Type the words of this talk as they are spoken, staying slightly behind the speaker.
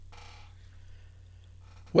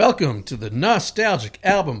Welcome to the Nostalgic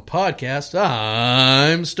Album Podcast.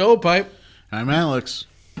 I'm Stovepipe. I'm Alex.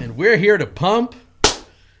 And we're here to pump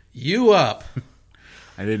you up.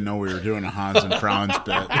 I didn't know we were doing a Hans and Franz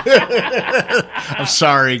bit. I'm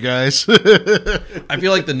sorry, guys. I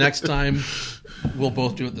feel like the next time we'll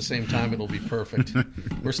both do it at the same time. It'll be perfect.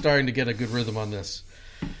 We're starting to get a good rhythm on this.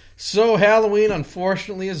 So Halloween,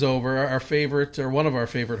 unfortunately, is over. Our favorite, or one of our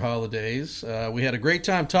favorite holidays. We had a great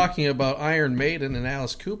time talking about Iron Maiden and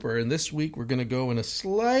Alice Cooper, and this week we're going to go in a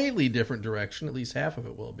slightly different direction. At least half of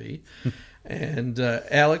it will be. And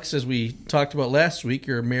Alex, as we talked about last week,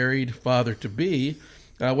 you're a married father-to-be.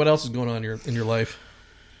 What else is going on in your life?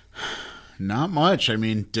 Not much. I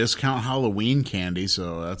mean, discount Halloween candy,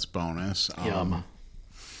 so that's bonus. Yum.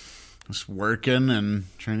 Just working and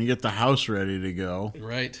trying to get the house ready to go.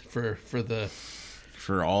 Right, for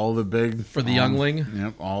all the big... For the youngling?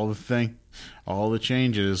 Yep, all the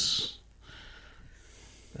changes.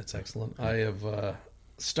 That's excellent. I have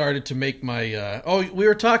started to make my... we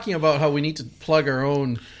were talking about how we need to plug our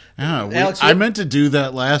own... Yeah, Alex, I meant to do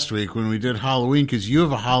that last week when we did Halloween, because you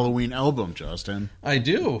have a Halloween album, Justin. I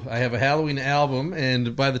do. I have a Halloween album,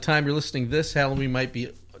 and by the time you're listening to this, Halloween might be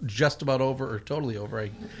just about over or totally over. I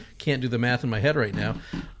can't do the math in my head right now.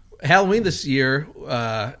 Halloween this year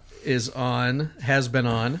has been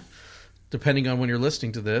on, depending on when you're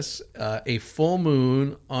listening to this, a full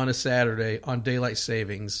moon on a Saturday on daylight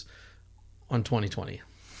savings on 2020.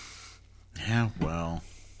 Yeah, well...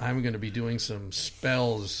 I'm going to be doing some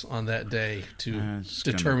spells on that day to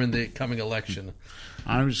determine the coming election.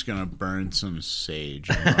 I'm just going to burn some sage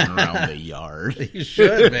and run around the yard. You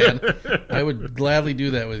should, man. I would gladly do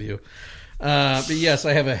that with you. But yes,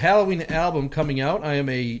 I have a Halloween album coming out. I am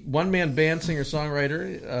a one-man band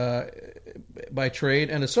singer-songwriter by trade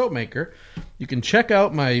and a soap maker. You can check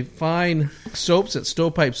out my fine soaps at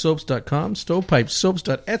stovepipesoaps.com,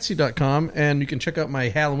 stovepipesoaps.etsy.com, and you can check out my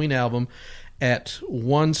Halloween album at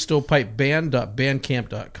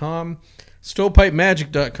onestovepipeband.bandcamp.com,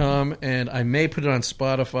 stovepipemagic.com, and I may put it on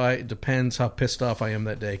Spotify. It depends how pissed off I am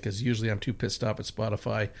that day, because usually I'm too pissed off at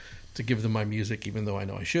Spotify to give them my music, even though I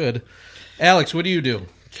know I should. Alex, what do you do?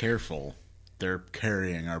 Careful. They're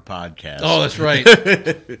carrying our podcast. Oh, that's right.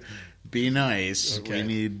 Be nice.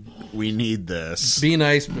 Okay. We need this. Be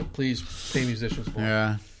nice, but please pay musicians more.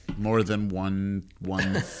 Yeah. More than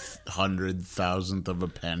 1/100,000th of a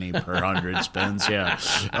penny per 100 spins. Yeah.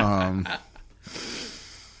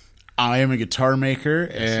 I am a guitar maker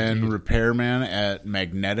and repairman at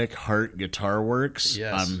Magnetic Heart Guitar Works.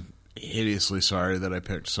 Yes. I'm hideously sorry that I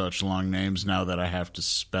picked such long names now that I have to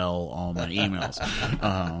spell all my emails.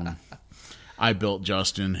 I built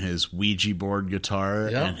Justin his Ouija board guitar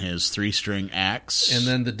and his 3-string axe. And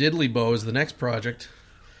then the diddly bow is the next project.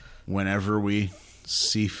 Whenever we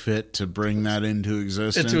see fit to bring that into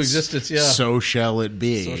existence. Yeah. So shall it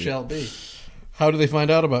be. So shall it be. How do they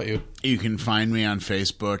find out about you? You can find me on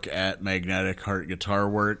Facebook at Magnetic Heart Guitar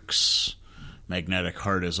Works. Magnetic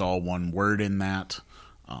Heart is all one word in that.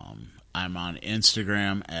 I'm on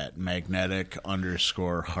Instagram at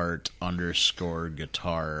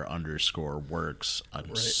magnetic_heart_guitar_works.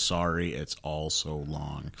 I'm sorry it's all so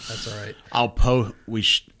long. That's all right.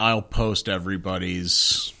 I'll post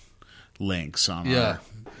everybody's links on our...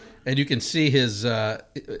 And you can see his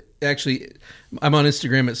actually I'm on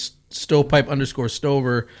Instagram at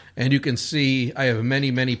stovepipe_stover, and you can see I have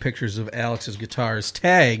many pictures of Alex's guitars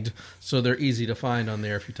tagged, so they're easy to find on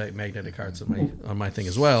there if you type Magnetic Hearts on my thing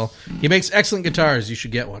as well. He makes excellent guitars. You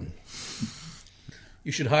should get one.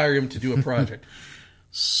 You should hire him to do a project.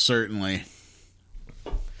 Certainly.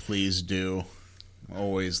 Please do.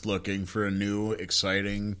 Always looking for a new,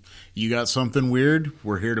 exciting... You got something weird?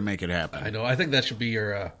 We're here to make it happen. I know. I think that should be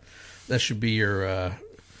your...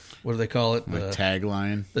 what do they call it? The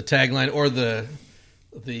tagline? The tagline, or the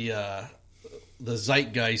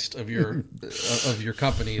zeitgeist of your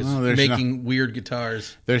company is making weird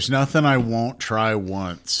guitars. There's nothing I won't try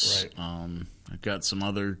once. Right. I've got some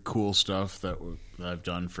other cool stuff that I've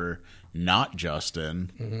done for not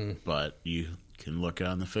Justin, but you can look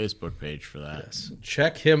on the Facebook page for that. Yes.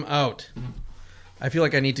 Check him out. I feel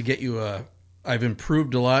like I need to get you I've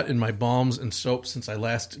improved a lot in my balms and soaps since I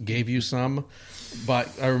last gave you some, but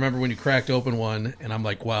I remember when you cracked open one, and I'm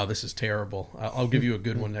like, wow, this is terrible. I'll give you a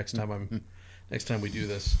good one next time we do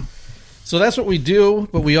this. So that's what we do,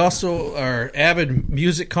 but we also are avid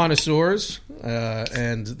music connoisseurs,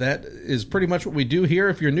 and that is pretty much what we do here.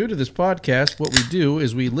 If you're new to this podcast, what we do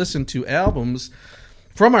is we listen to albums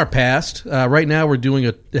from our past. Right now we're doing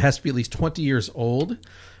it has to be at least 20 years old,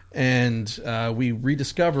 and we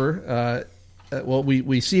rediscover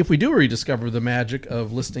we see if we do rediscover the magic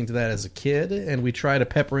of listening to that as a kid, and we try to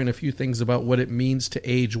pepper in a few things about what it means to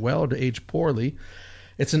age well or to age poorly.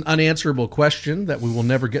 It's an unanswerable question that we will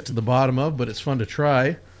never get to the bottom of, but it's fun to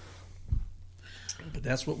try. But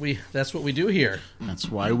that's what we do here. That's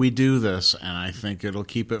why we do this, and I think it'll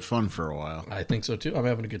keep it fun for a while. I think so too. I'm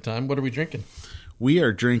having a good time. What are we drinking? We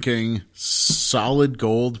are drinking Solid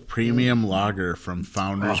Gold Premium Lager from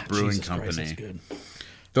Founders Brewing Company. Christ, that's good.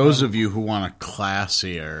 Those of you who want a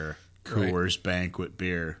classier Coors Banquet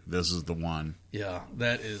beer, this is the one. Yeah,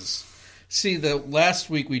 that is. See, the last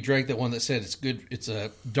week we drank that one that said it's good. It's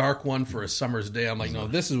a dark one for a summer's day. I'm like, no,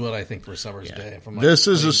 this is what I think for a summer's day. This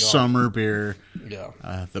is a summer beer.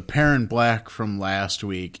 Yeah. The Perrin Black from last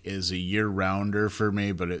week is a year-rounder for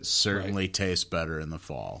me, but it certainly tastes better in the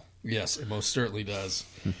fall. Yes, it most certainly does.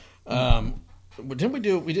 Didn't we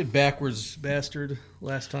do? We did Backwards Bastard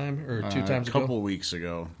last time or two times ago? A couple weeks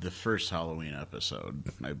ago, the first Halloween episode,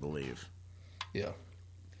 I believe. Yeah,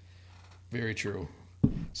 very true.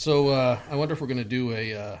 So I wonder if we're going to do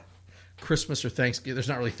a Christmas or Thanksgiving. There's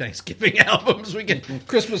not really Thanksgiving albums.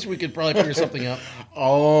 Christmas. We could probably figure something out.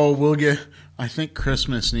 Oh, we'll get. I think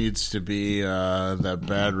Christmas needs to be that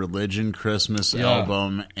Bad Religion Christmas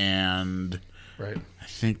album, and I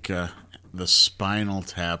think the Spinal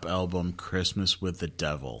Tap album, Christmas with the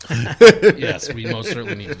Devil. Yes, we most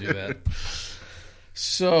certainly need to do that.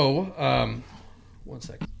 So, 1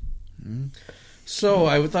 second. So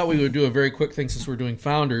I thought we would do a very quick thing since we're doing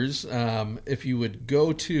Founders. If you would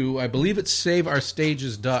go to, I believe it's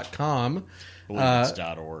saveourstages.com. I believe it's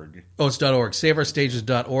 .org. Oh, it's .org.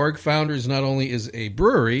 Saveourstages.org. Founders not only is a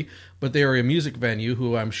brewery, but they are a music venue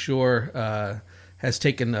who I'm sure has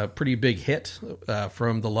taken a pretty big hit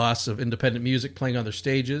from the loss of independent music playing on their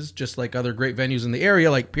stages, just like other great venues in the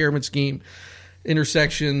area like Pyramid Scheme,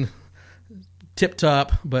 Intersection, Tip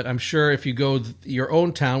Top. But I'm sure if you go your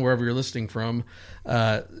own town, wherever you're listening from,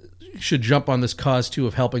 should jump on this cause, too,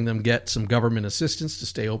 of helping them get some government assistance to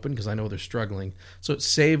stay open, because I know they're struggling. So it's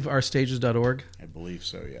saveourstages.org? I believe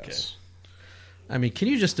so, yes. Okay. I mean, can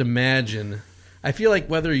you just imagine? I feel like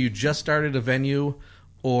whether you just started a venue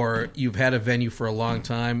or you've had a venue for a long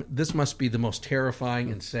time, this must be the most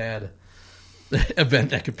terrifying and sad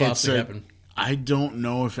event that could possibly happen. I don't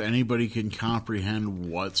know if anybody can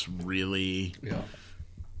comprehend what's really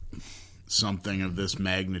something of this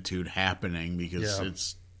magnitude happening, because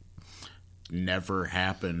it's never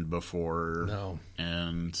happened before. No.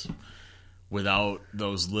 And without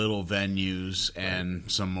those little venues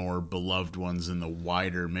and some more beloved ones in the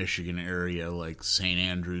wider Michigan area like St.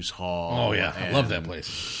 Andrews Hall. Oh, yeah. I love that place.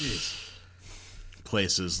 Jeez.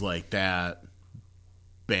 Places like that,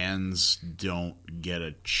 bands don't get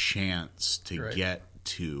a chance to get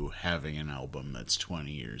to having an album that's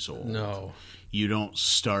 20 years old. No. You don't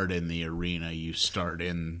start in the arena. You start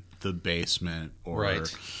in the basement or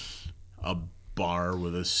a bar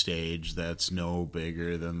with a stage that's no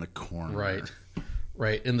bigger than the corner.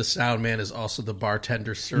 Right. And the sound man is also the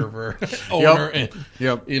bartender, server, owner. And,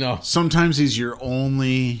 you know, sometimes he's your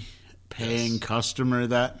only paying customer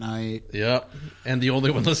that night. Yep. And the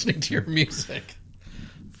only one listening to your music.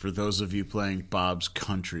 For those of you playing Bob's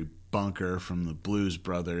Country Bunker from the Blues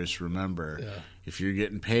Brothers, remember, if you're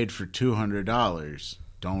getting paid for $200,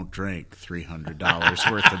 don't drink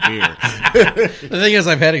 $300 worth of beer. The thing is,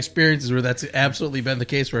 I've had experiences where that's absolutely been the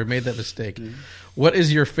case, where I made that mistake. What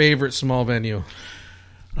is your favorite small venue?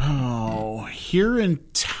 Oh, here in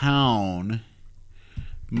town,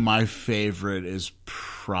 my favorite is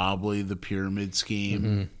probably the Pyramid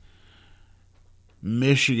Scheme.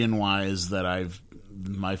 Michigan-wise,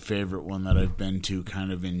 my favorite one that I've been to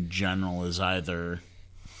kind of in general is either...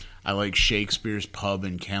 I like Shakespeare's Pub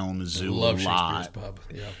in Kalamazoo a lot. Shakespeare's Pub,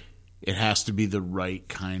 It has to be the right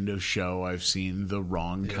kind of show. I've seen the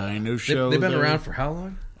wrong kind of show. They've been around for how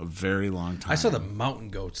long? A very long time. I saw the Mountain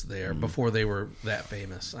Goats there before they were that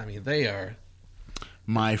famous. I mean, they are...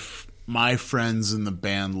 My friends in the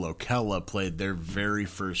band Lokella played their very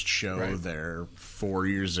first show there 4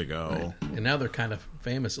 years ago. Right. And now they're kind of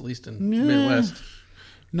famous, at least in Midwest.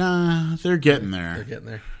 Nah, they're getting there. They're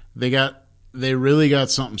getting there. They really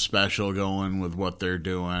got something special going with what they're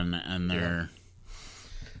doing, and they're...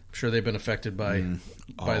 I'm sure they've been affected by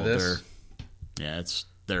this.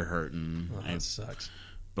 They're hurting. Oh, that sucks.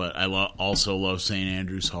 But I also love St.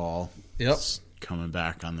 Andrews Hall. Yep. It's coming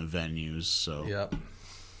back on the venues. So. Yep.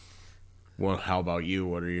 Well, how about you?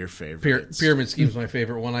 What are your favorites? Pyramid Scheme's my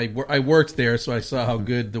favorite one. I worked there, so I saw how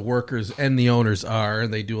good the workers and the owners are,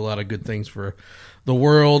 and they do a lot of good things for the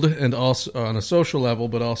world, and also on a social level,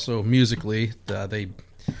 but also musically. They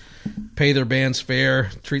pay their bands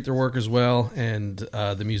fair, treat their workers well, and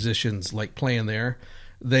the musicians like playing there,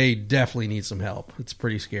 they definitely need some help. It's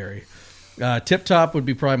pretty scary. Tip Top would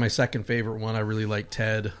be probably my second favorite one. I really like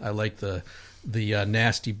Ted. I like the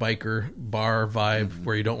nasty biker bar vibe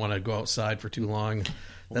where you don't want to go outside for too long.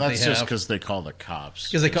 Well, that's just because they call the cops.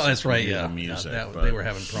 Because they call that's right. Yeah, music. They were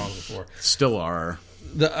having problems before. Still are.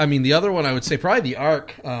 The other one I would say probably the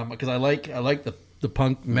Ark because I like the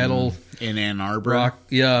punk metal in Ann Arbor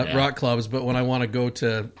rock clubs. But when I want to go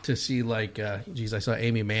to see like I saw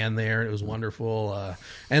Amy Mann there. It was wonderful.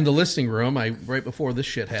 And the Listening Room. Right before this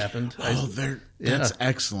shit happened. That's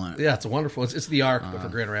excellent. Yeah, it's wonderful. It's the Ark but for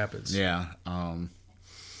Grand Rapids. Yeah.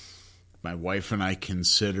 My wife and I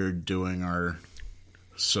considered doing our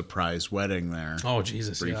surprise wedding there. Oh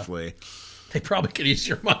Jesus! Briefly. Yeah. They probably could use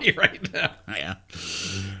your money right now.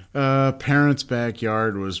 Yeah. Parents'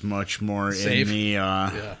 backyard was much more safe. In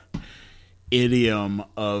the idiom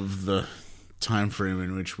of the time frame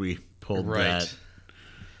in which we pulled that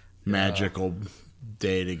magical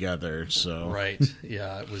day together. So right,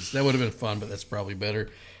 yeah, that would have been fun, but that's probably better.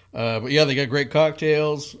 But yeah, they got great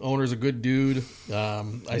cocktails. Owner's a good dude.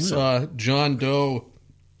 I saw John Doe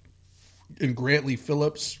and Grantley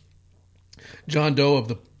Phillips. John Doe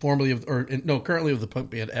currently of the punk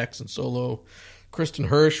band X and solo. Kristen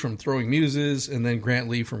Hirsch from Throwing Muses, and then Grant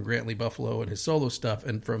Lee from Grant Lee Buffalo and his solo stuff,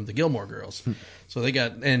 and from the Gilmore Girls. So they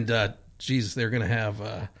got they're going to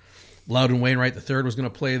have Loudon Wainwright III was going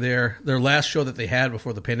to play there. Their last show that they had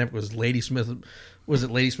before the pandemic was Ladysmith. Was it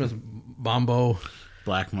Ladysmith Bombo?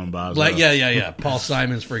 Black Mambazo. Yeah. Paul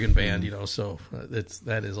Simon's friggin' band, So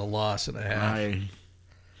that is a loss and a half.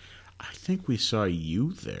 I think we saw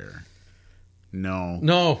you there. No,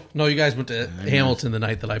 you guys went to Hamilton the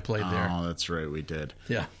night that I played there. Oh, that's right, we did.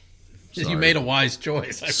 Yeah. Sorry. You made a wise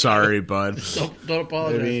choice. Sorry, bud. Don't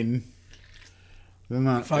apologize. I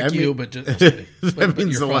mean, fuck you, but just kidding. But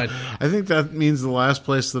you're fine. I think that means the last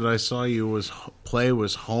place that I saw you was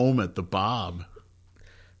home at the Bob.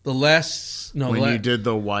 You did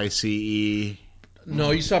the YCE.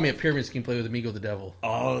 No, you saw me at Pyramid Scheme play with Amigo the Devil.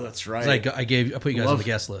 Oh, that's right. I put you guys on the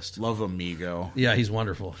guest list. Love Amigo. Yeah, he's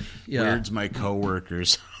wonderful. Yeah. Weird's my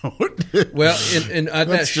coworkers. Well, and at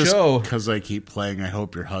that show, because I keep playing, I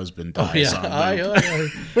hope your husband dies.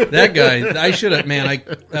 That guy. I should have. Man,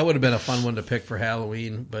 that would have been a fun one to pick for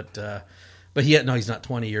Halloween, but he's not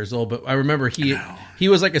 20 years old. But I remember he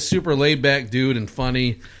was like a super laid back dude and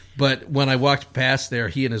funny. But when I walked past there,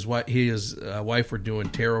 he and his wife were doing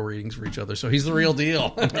tarot readings for each other. So he's the real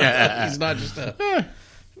deal. He's not just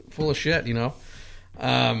full of shit,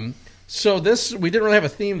 So we didn't really have a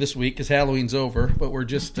theme this week because Halloween's over. But we're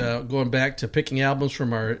just going back to picking albums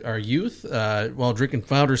from our youth while drinking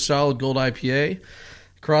Founder's Solid Gold IPA,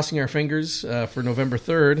 crossing our fingers for November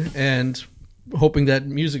 3rd, and hoping that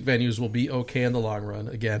music venues will be okay in the long run.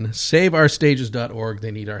 Again, saveourstages.org.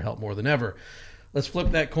 They need our help more than ever. Let's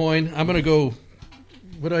flip that coin. I'm going to go.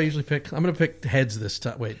 What do I usually pick? I'm going to pick heads this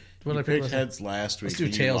time. Wait, what did I pick? Heads last week. Let's do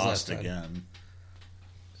tails last time. Again.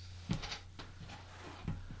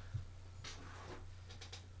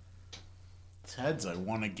 It's heads. I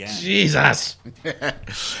won again. Jesus.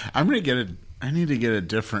 I need to get a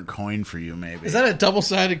different coin for you. Maybe. Is that a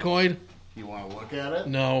double-sided coin? You want to look at it?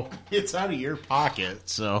 No. It's out of your pocket.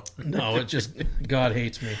 So no, it just God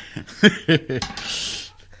hates me.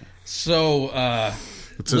 So,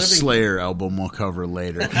 it's a Slayer album we'll cover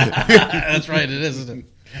later. That's right, it is, isn't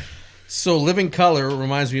it? So, Living Color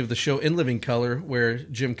reminds me of the show In Living Color, where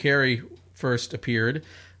Jim Carrey first appeared.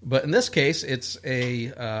 But in this case, it's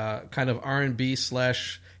a kind of R&B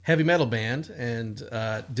 / heavy metal band. And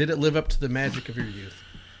did it live up to the magic of your youth?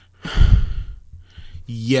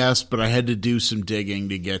 Yes, but I had to do some digging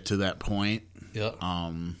to get to that point. Yep.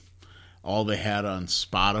 All they had on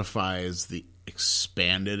Spotify is the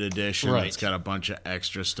expanded edition. Right. It's got a bunch of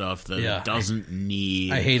extra stuff that it doesn't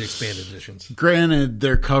need. I hate expanded editions. Granted,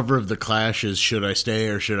 their cover of The Clash is Should I Stay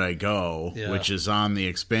or Should I Go, which is on the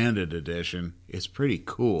expanded edition. It's pretty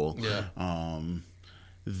cool. Yeah.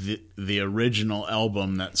 The original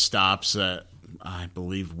album that stops at, I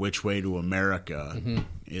believe, Which Way to America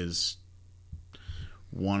is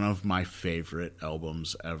one of my favorite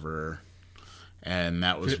albums ever. And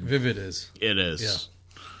that was... Vivid is. It is. Yeah.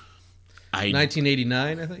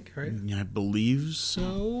 1989, I think, right? I believe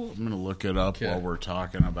so. I'm going to look it up while we're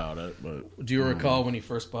talking about it. But do you recall when you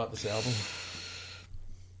first bought this album?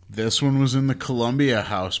 This one was in the Columbia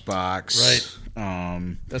House box.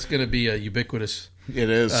 Right. That's going to be a ubiquitous. It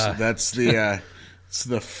is. That's the. It's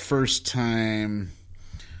the first time.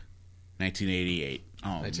 1988.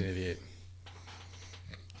 1988.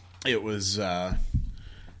 It was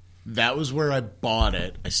that was where I bought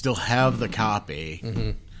it. I still have the copy.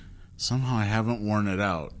 Mm-hmm. Somehow I haven't worn it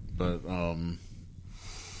out, but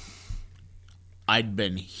I'd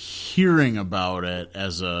been hearing about it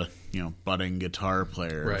as a budding guitar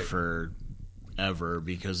player forever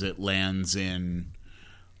because it lands in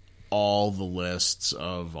all the lists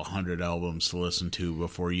of 100 albums to listen to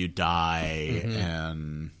before you die,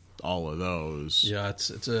 and all of those. Yeah,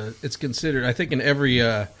 it's considered. I think in every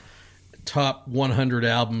top 100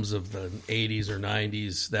 albums of the 80s or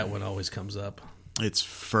 90s, that one always comes up. It's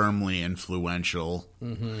firmly influential.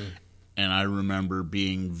 Mm-hmm. And I remember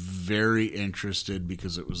being very interested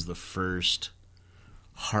because it was the first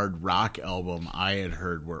hard rock album I had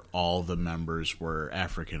heard where all the members were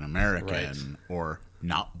African American or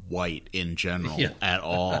not white in general at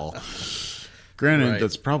all. Granted,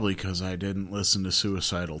 that's probably because I didn't listen to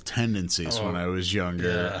Suicidal Tendencies when I was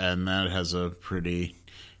younger, and that has a pretty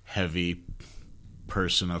heavy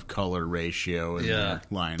person of color ratio in their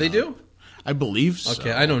lineup. They do? I believe so.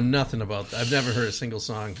 Okay, I know nothing about that. I've never heard a single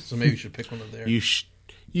song, so maybe you should pick one of theirs.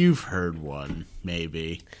 You've heard one,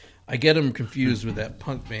 maybe. I get them confused with that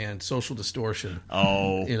punk band, Social Distortion.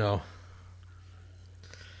 Oh.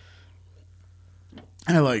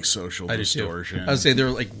 I like Social Distortion. I would say they're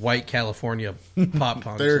like white California pop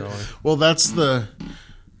punk. Well, that's their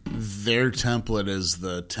template is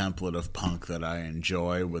the template of punk that I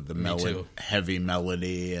enjoy with the heavy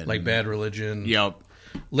melody. And, like Bad Religion. Yep.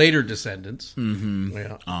 Later Descendants. Mm-hmm.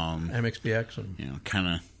 Yeah. MXPX. And, kind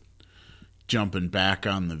of jumping back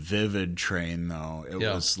on the Vivid train, though, it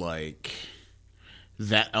was like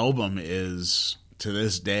that album is, to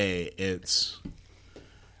this day,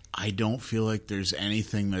 I don't feel like there's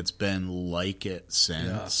anything that's been like it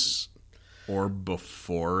since or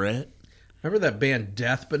before it. Remember that band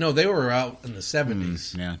Death? But no, they were out in the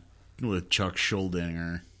 70s. Yeah, with Chuck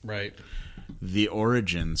Schuldiner. Right. The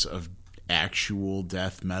origins of actual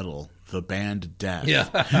death metal, the band Death. Yeah.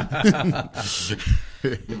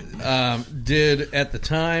 Did at the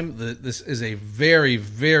time, this is a very,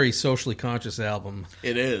 very socially conscious album.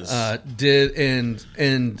 It is.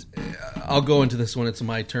 And I'll go into this when it's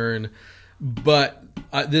my turn, but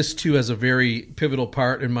this too has a very pivotal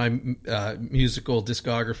part in my musical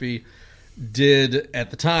discography. Did at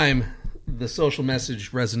the time the social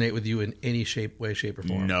message resonate with you in any way, shape, or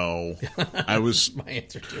form? No. I was my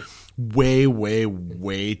answer to way, way,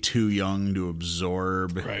 way too young to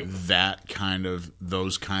absorb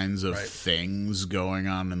those kinds of things going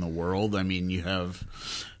on in the world. I mean, you have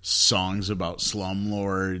songs about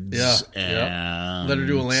slumlords and Letter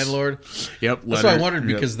to a Landlord. Yep. That's why I wondered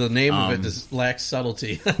because the name of it just lacks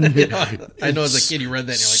subtlety. I know as a kid you read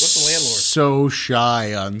that and you're like, what's a landlord? So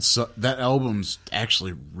shy on that album's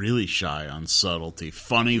actually really shy on subtlety.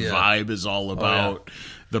 Funny Vibe is all about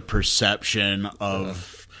the perception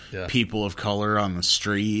of people of color on the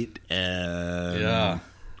street, and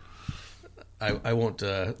I won't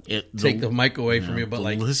take the mic away from you, but the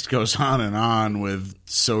like list goes on with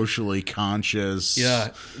socially conscious. Yeah,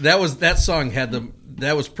 that song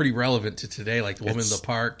that was pretty relevant to today. Like the woman in the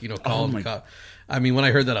park, calling the cop. I mean, when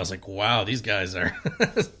I heard that, I was like, "Wow, these guys are."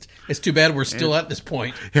 It's too bad we're still at this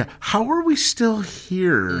point. Yeah, how are we still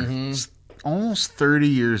here? Mm-hmm. Almost 30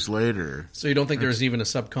 years later. So you don't think there's even a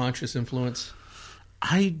subconscious influence?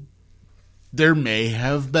 There may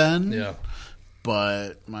have been. Yeah.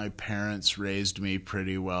 But my parents raised me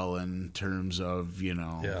pretty well in terms of,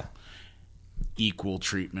 equal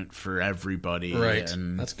treatment for everybody. Right.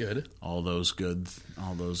 And that's good. All those good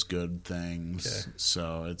things. Okay.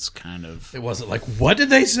 So it's kind of... It wasn't like, what did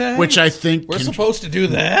they say? Which I think... We're supposed to do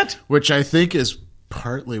that? Which I think is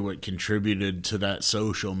partly what contributed to that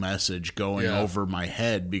social message going over my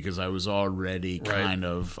head, because I was already kind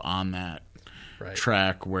of on that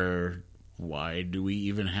track where... Why do we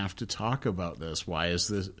even have to talk about this? Why is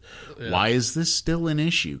this still an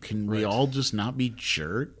issue? Can we all just not be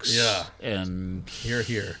jerks? Yeah. And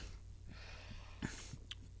here.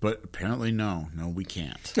 But apparently no, we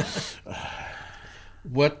can't.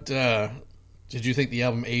 What did you think the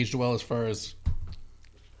album aged well as far as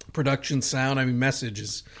production, sound? I mean,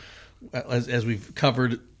 messages, as we've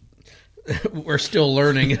covered. We're still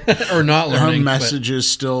learning or not learning. Her message is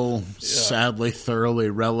still sadly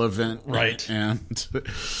thoroughly relevant. Right.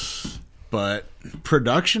 But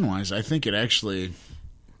production-wise, I think it actually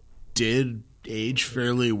did age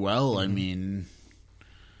fairly well. I mean,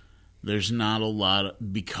 there's not a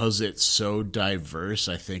lot because it's so diverse.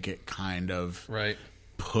 I think it kind of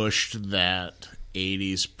pushed that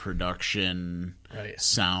 80s production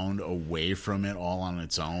sound away from it all on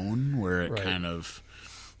its own, where it kind of...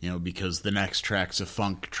 because the next track's a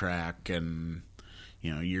funk track, and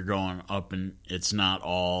you're going up and it's not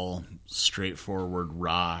all straightforward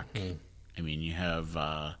rock. I mean, you have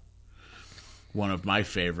one of my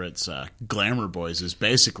favorites, Glamour Boys, is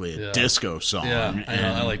basically a disco song. Yeah,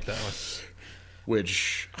 I like that one.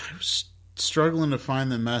 Which I was struggling to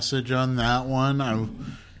find the message on that one.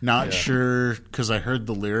 I'm not sure, because I heard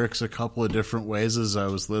the lyrics a couple of different ways as I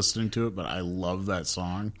was listening to it, but I love that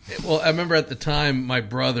song. Well, I remember at the time, my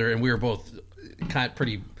brother, and we were both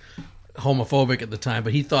pretty homophobic at the time,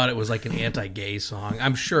 but he thought it was like an anti-gay song.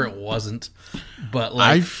 I'm sure it wasn't, but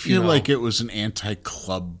like, I feel like it was an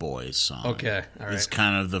anti-Club Boys song. Okay, all right. It's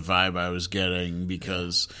kind of the vibe I was getting,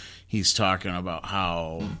 because he's talking about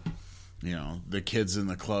how... the kids in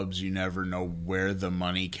the clubs, you never know where the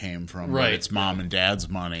money came from. Right. But it's mom and dad's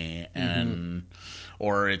money, and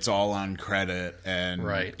or it's all on credit, and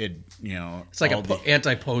it's like an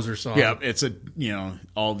anti-poser song. Yeah, it's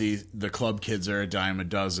all the club kids are a dime a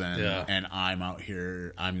dozen, and I'm out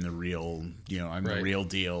here, I'm the real, the real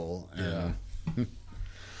deal. And,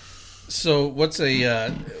 So, what's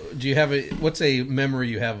a memory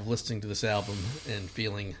you have of listening to this album and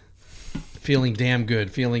feeling damn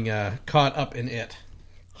good, feeling caught up in it?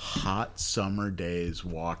 Hot summer days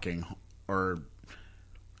walking, or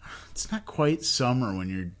it's not quite summer when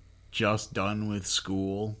you're just done with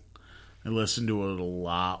school. I listen to it a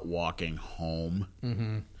lot walking home.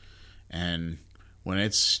 And when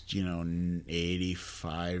it's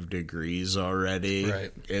 85 degrees already,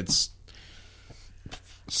 it's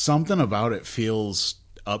something about it feels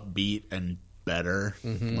upbeat and better.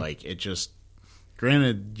 Like it just,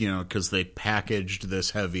 granted, because they packaged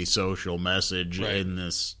this heavy social message in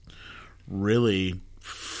this really,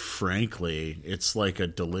 frankly, it's like a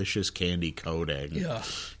delicious candy coating,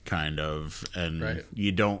 kind of. And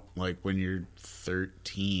you don't, like, when you're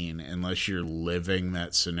 13, unless you're living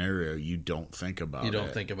that scenario, you don't think about it. You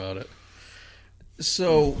don't think about it.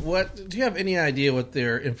 So, do you have any idea what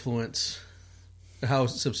their influence, how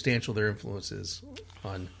substantial their influence is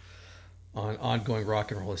on ongoing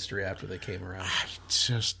rock and roll history after they came around?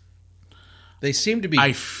 They seem to be...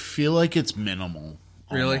 I feel like it's minimal,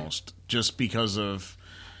 really? Almost. Just because of,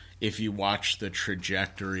 if you watch the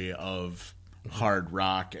trajectory of hard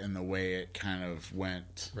rock and the way it kind of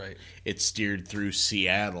went, it steered through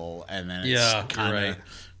Seattle, and then it's kind of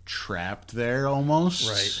trapped there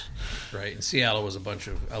almost. Right. And Seattle was a bunch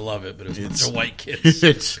of, I love it, but it was a bunch of white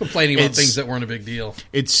kids complaining about things that weren't a big deal.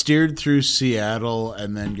 It steered through Seattle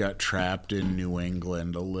and then got trapped in New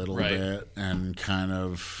England a little bit, and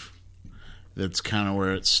that's kind of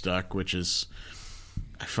where it stuck, which is,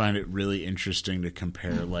 I find it really interesting to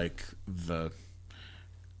compare like the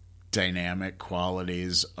dynamic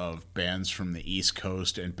qualities of bands from the East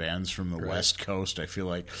Coast and bands from the West Coast. I feel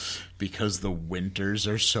like because the winters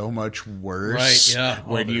are so much worse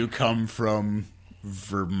when you come from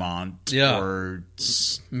Vermont or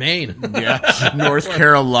Maine, North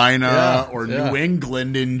Carolina or New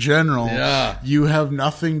England in general. You have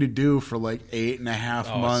nothing to do for like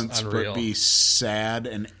 8.5 months but be sad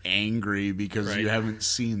and angry because you haven't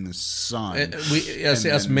seen the sun.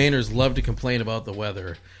 Us Mainers love to complain about the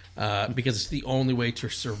weather because it's the only way to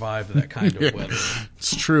survive that kind of weather.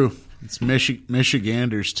 It's true. It's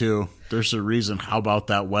Michiganders too. There's a reason. How about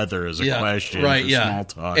that weather is a question for small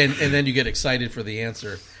talk. And then you get excited for the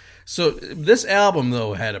answer. So this album,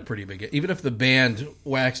 though, had a pretty big... Even if the band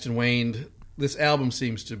waxed and waned, this album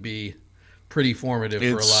seems to be pretty formative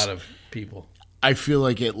for a lot of people. I feel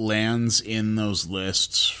like it lands in those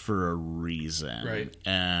lists for a reason. Right.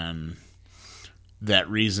 And that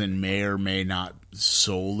reason may or may not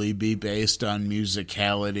solely be based on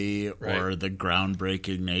musicality or the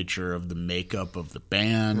groundbreaking nature of the makeup of the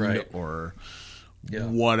band or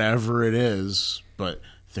whatever it is, but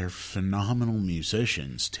they're phenomenal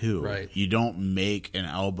musicians too. You don't make an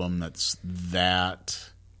album that's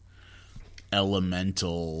that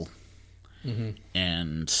elemental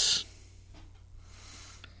and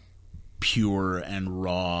pure and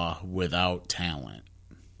raw without talent.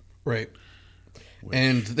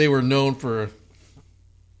 And they were known for...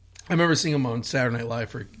 I remember seeing them on Saturday Night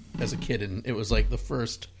Live as a kid, and it was like the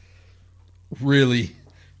first really,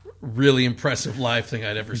 really impressive live thing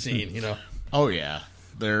I'd ever seen, Oh, yeah.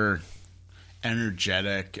 They're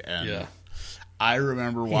energetic, and I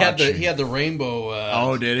remember watching... He had the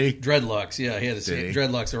rainbow... did he? Dreadlocks, he had his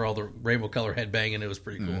dreadlocks are all the rainbow color headbang, and it was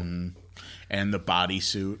pretty cool. And the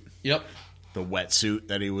bodysuit. Yep. The wetsuit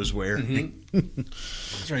that he was wearing.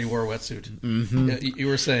 That's right, he wore a wetsuit. You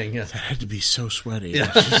were saying, That had to be so sweaty.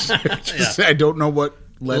 I don't know what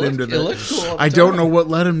led him to that. It looked cool. I don't know what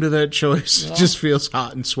led him to that choice. It just feels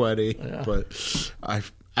hot and sweaty. But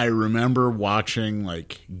I remember watching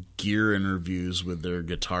like gear interviews with their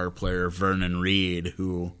guitar player Vernon Reed,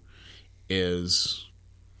 who is,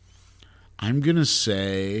 I'm gonna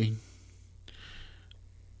say,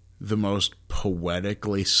 the most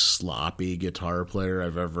poetically sloppy guitar player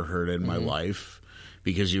I've ever heard in my life.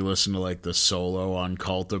 Because you listen to like the solo on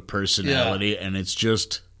Cult of Personality, and it's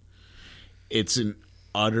an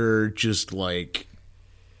utter just like,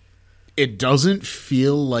 it doesn't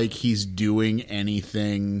feel like he's doing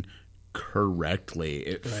anything correctly.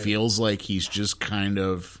 It feels like he's just kind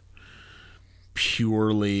of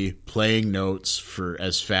purely playing notes for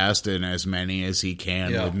as fast and as many as he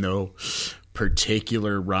can with no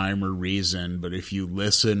particular rhyme or reason. But if you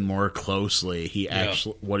listen more closely, he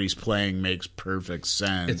actually, what he's playing makes perfect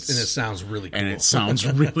sense. And it sounds really cool. And it sounds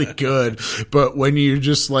really good. But when you're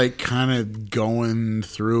just like kind of going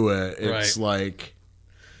through it, it's like,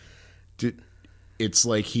 it's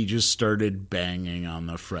like he just started banging on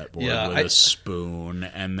the fretboard with a spoon,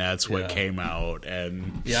 and that's what came out.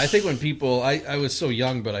 And I think when people, I was so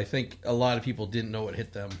young, but I think a lot of people didn't know what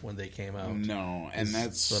hit them when they came out. No, and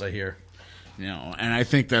that's what I hear. And I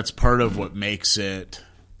think that's part of what makes it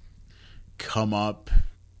come up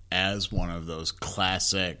as one of those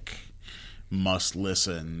classic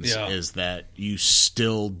must-listens is that you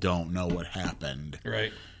still don't know what happened.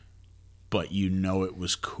 Right. But you know it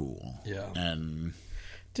was cool. Yeah. And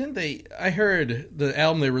didn't they, I heard the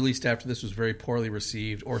album they released after this was very poorly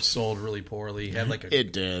received or sold really poorly. It had like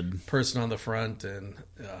a person on the front, and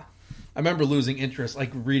I remember losing interest,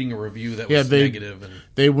 like reading a review that was negative. And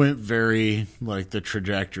they went very, like, the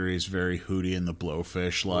trajectory is very Hootie and the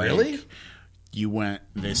Blowfish. Like, really?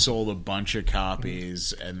 They sold a bunch of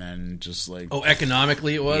copies, and then just like... Oh,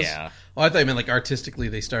 economically it was? Yeah. Oh, I thought you meant like artistically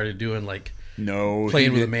they started doing like... No.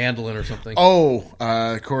 Playing with a mandolin or something. Oh,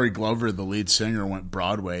 Corey Glover, the lead singer, went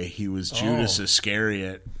Broadway. He was Judas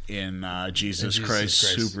Iscariot in Jesus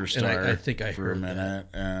Christ Superstar. And I think I heard a minute.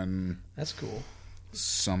 That. And that's cool.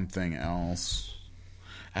 Something else.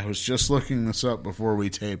 I was just looking this up before we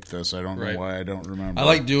taped this. I don't know why I don't remember. I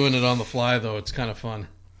like doing it on the fly, though. It's kind of fun.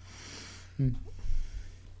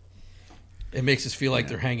 It makes us feel like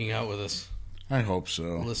they're hanging out with us. I hope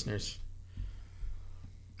so. Listeners.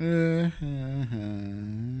 There we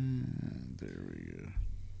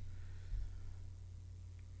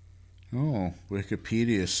go. Oh,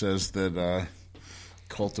 Wikipedia says that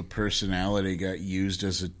Cult of Personality got used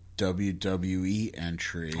as a WWE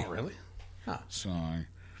entry. Oh, really? Huh. Song.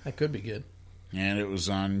 That could be good. And it was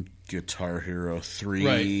on Guitar Hero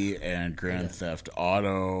 3 and Grand Theft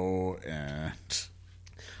Auto. And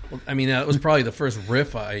well, I mean, that was probably the first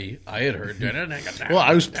riff I had heard. Well,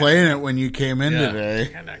 I was playing it when you came in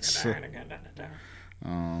today. So,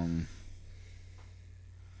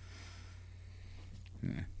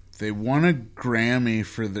 they won a Grammy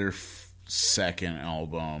for their second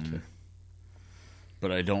album,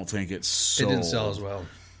 but I don't think it sold. It didn't sell as well.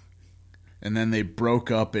 And then they broke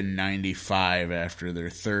up in 95 after their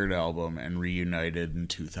third album and reunited in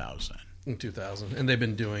 2000. In 2000. And they've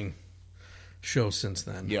been doing shows since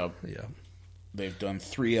then. Yep. Yeah. They've done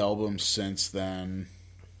 3 albums since then,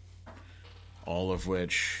 all of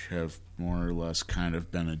which have more or less kind of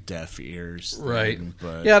been a deaf ears thing. Right.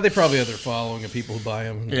 But yeah, they probably have their following of people who buy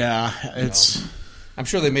them. Yeah, it's... I'm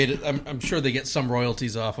sure they made it. I'm sure they get some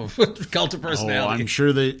royalties off of Cult of Personality.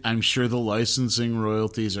 I'm sure the licensing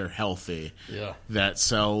royalties are healthy. Yeah, that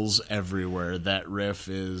sells everywhere. That riff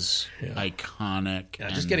is iconic. Yeah,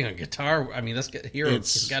 just getting a guitar. I mean, it's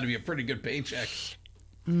got to be a pretty good paycheck.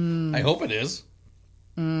 I hope it is.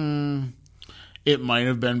 It might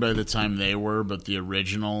have been by the time they were, but the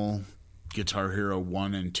original Guitar Hero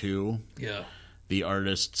 1 and 2. Yeah. The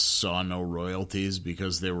artists saw no royalties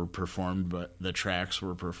because they were performed, but the tracks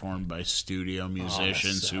were performed by studio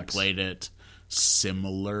musicians who played it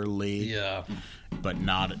similarly, but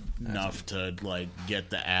not enough to like get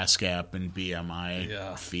the ASCAP and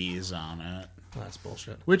BMI fees on it. That's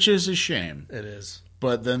bullshit. Which is a shame. It is.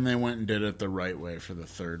 But then they went and did it the right way for the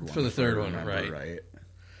third one. For the third one, right?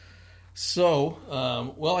 So,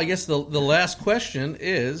 well, I guess the last question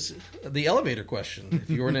is the elevator question. If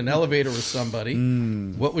you were in an elevator with somebody,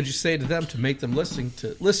 what would you say to them to make them listen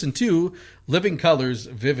to Living Colour's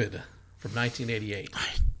Vivid from 1988?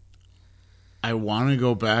 I want to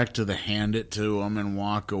go back to the hand it to them and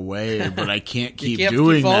walk away, but I can't keep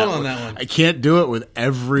doing that. On that one. I can't do it with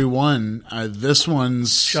every one. This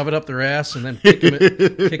one's... Shove it up their ass and then kick them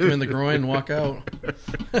in the groin and walk out.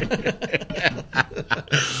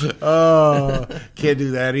 Oh, can't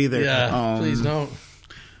do that either. Yeah, please don't.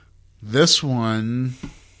 This one,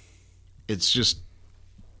 it's just...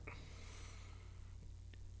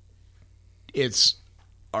 It's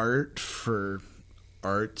art for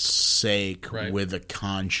art's sake with a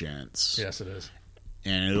conscience. Yes, it is.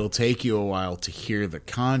 And it'll take you a while to hear the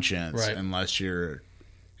conscience unless you're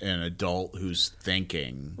an adult who's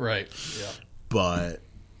thinking. Right, yeah. But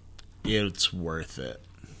it's worth it.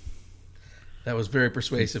 That was very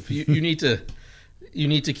persuasive. You need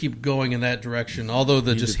to keep going in that direction. Although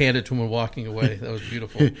just hand it to him and walking away. That was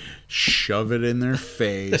beautiful. Shove it in their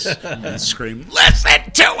face and scream,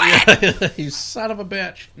 "Listen to it!" You son of a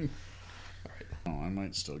bitch. All right. Oh, I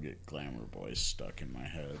might still get Glamour Boys stuck in my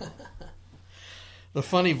head. The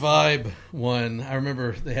Funny Vibe one, I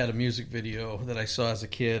remember they had a music video that I saw as a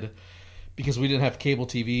kid because we didn't have cable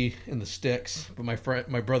TV in the sticks, but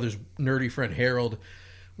my brother's nerdy friend Harold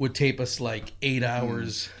would tape us like 8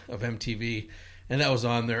 hours of MTV, and that was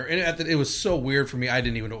on there. And it was so weird for me, I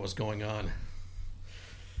didn't even know what was going on.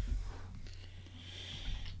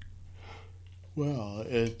 Well,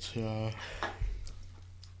 it's,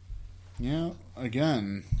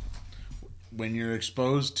 again, when you're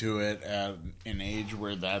exposed to it at an age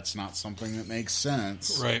where that's not something that makes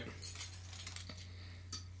sense. Right.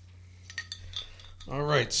 All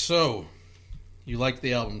right, so you liked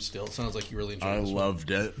the album still. It sounds like you really enjoyed it. I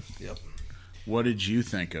loved it. Yep. What did you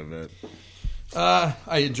think of it? I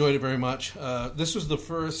enjoyed it very much. This was the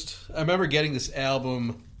first... I remember getting this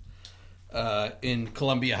album in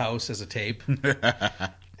Columbia House as a tape.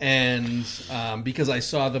 And because I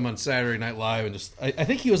saw them on Saturday Night Live, and I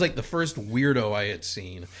think he was like the first weirdo I had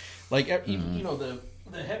seen. Like, you know,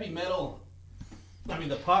 the heavy metal, I mean,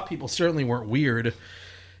 the pop people certainly weren't weird,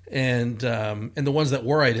 and the ones that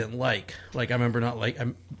were I didn't like. Like, I remember I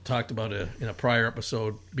talked about in a prior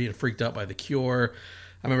episode being freaked out by The Cure.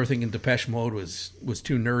 I remember thinking Depeche Mode was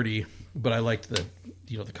too nerdy, but I liked the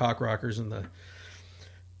cock rockers and the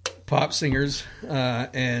pop singers,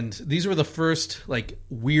 and these were the first like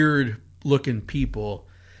weird looking people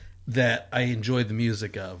that I enjoyed the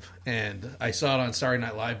music of. And I saw it on Saturday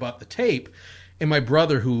Night Live, bought the tape, and my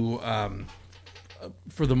brother, who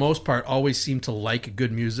for the most part always seemed to like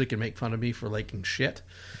good music and make fun of me for liking shit,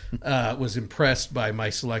 was impressed by my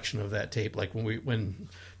selection of that tape. Like when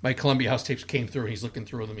my Columbia House tapes came through and he's looking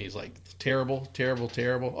through them, he's like, terrible, terrible,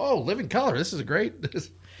 terrible. Oh, Living Color, this is a great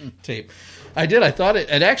tape. I did. I thought it,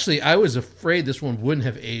 and actually I was afraid this one wouldn't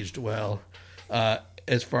have aged well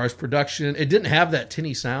as far as production. It didn't have that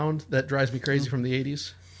tinny sound that drives me crazy from the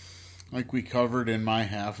 80s. Like we covered in my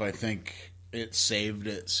half, I think it saved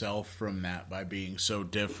itself from that by being so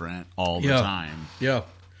different all the time. Yeah.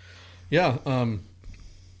 Yeah.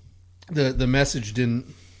 The message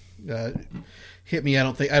didn't hit me. I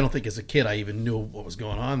don't think as a kid I even knew what was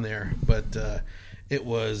going on there, but it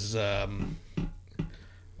was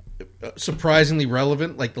surprisingly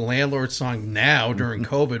relevant. Like the Landlord song now during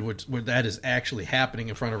COVID, where that is actually happening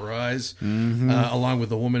in front of our eyes, along with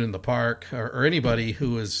the woman in the park or anybody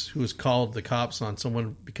who is called the cops on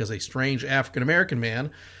someone because a strange African American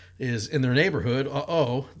man is in their neighborhood.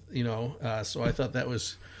 So I thought that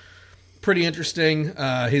was pretty interesting.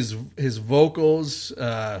 His vocals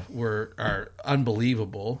are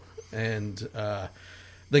unbelievable, and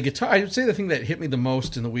the guitar, I would say the thing that hit me the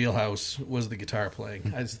most in the wheelhouse was the guitar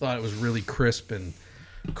playing. I just thought it was really crisp and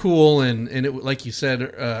cool, and it, like you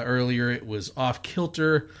said earlier, it was off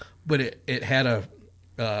kilter, but it had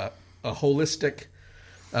a holistic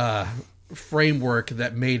framework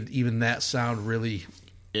that made even that sound really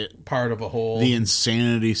part of a whole. The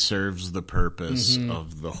insanity serves the purpose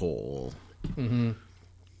of the whole. Mm-hmm.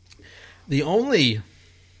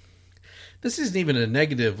 This isn't even a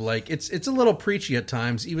negative. Like it's a little preachy at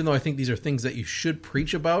times, even though I think these are things that you should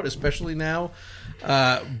preach about, especially now.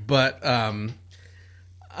 But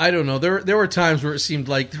I don't know. There were times where it seemed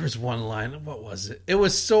like there was one line. What was it? It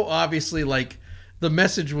was so obviously like the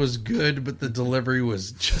message was good, but the delivery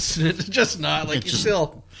was just not. Like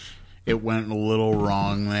it went a little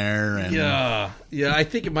wrong there. And yeah. I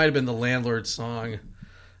think it might have been the Landlord song,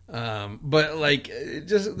 but like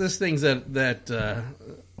just this things that.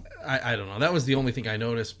 I don't know. That was the only thing I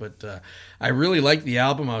noticed, but I really liked the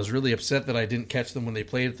album. I was really upset that I didn't catch them when they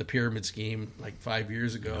played at the Pyramid Scheme like 5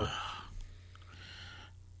 years ago.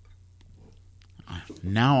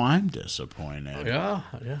 Now I'm disappointed. Yeah,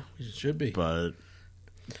 you should be. But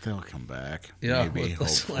they'll come back. Yeah, maybe.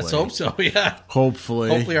 Let's hope so. Yeah,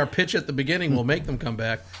 hopefully our pitch at the beginning will make them come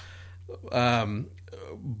back. I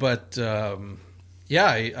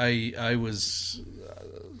was.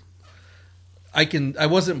 I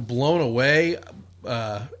wasn't blown away.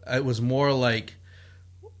 It was more like,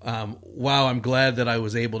 wow, I'm glad that I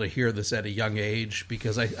was able to hear this at a young age,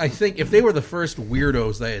 because I think if they were the first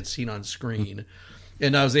weirdos that I had seen on screen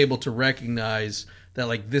and I was able to recognize that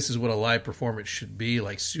like this is what a live performance should be,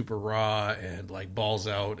 like super raw and like balls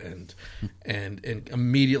out and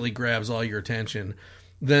immediately grabs all your attention,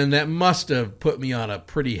 then that must have put me on a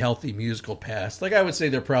pretty healthy musical path. Like I would say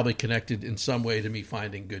they're probably connected in some way to me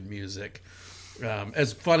finding good music.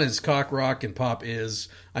 As fun as cock rock and pop is,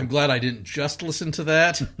 I'm glad I didn't just listen to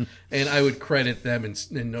that, and I would credit them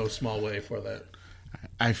in no small way for that.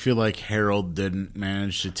 I feel like Harold didn't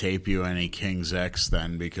manage to tape you any King's X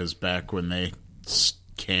then, because back when they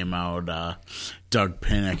came out, Doug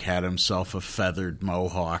Pinnick had himself a feathered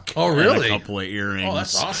mohawk. Oh, really? And a couple of earrings. Oh,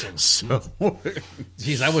 that's awesome. So,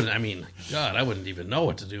 geez, I wouldn't even know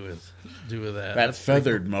what to do with that. That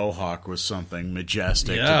feathered mohawk was something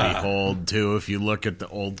majestic to behold, too. If you look at the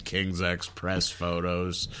old King's X press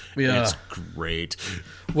photos, it's great.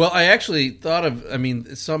 Well, I actually thought of,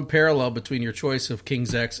 some parallel between your choice of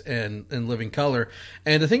King's X and Living Color.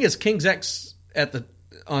 And the thing is, King's X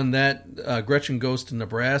on that Gretchen Goes to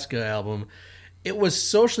Nebraska album, it was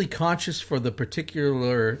socially conscious for the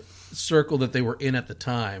particular circle that they were in at the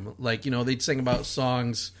time. Like, they'd sing about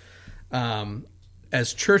songs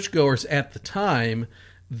as churchgoers at the time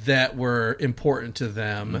that were important to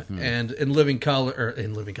them. Mm-hmm. And Living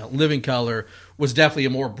Color was definitely a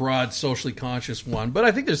more broad, socially conscious one. But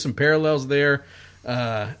I think there's some parallels there.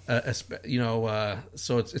 So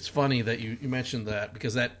it's funny that you mentioned that,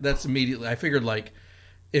 because that's immediately, I figured like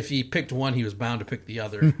if he picked one, he was bound to pick the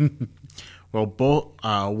other. Well, both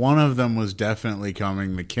one of them was definitely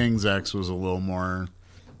coming. The King's X was a little more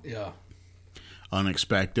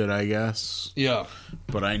unexpected, I guess. Yeah.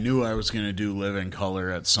 But I knew I was going to do Living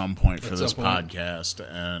Color at some point for this podcast,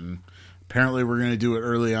 and apparently we're going to do it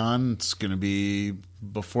early on. It's going to be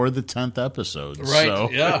before the 10th episode. Right, so.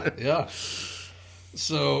 Yeah.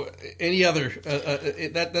 So, any other...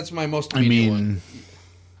 that's my most immediate one.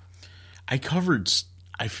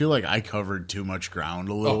 I feel like I covered too much ground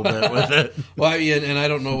a little bit with it. Well, and I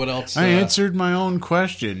don't know what else... I answered my own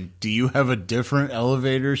question. Do you have a different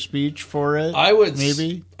elevator speech for it? I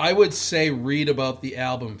would say read about the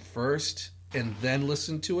album first and then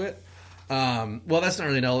listen to it. Well, that's not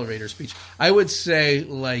really an elevator speech. I would say,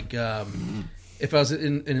 like, if I was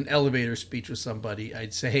in an elevator speech with somebody,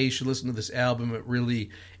 I'd say, hey, you should listen to this album. It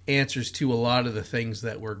really answers to a lot of the things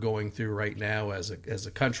that we're going through right now as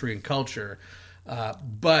a country and culture.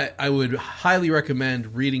 But I would highly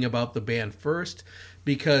recommend reading about the band first,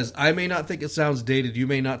 because I may not think it sounds dated, you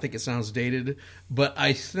may not think it sounds dated, but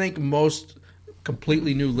I think most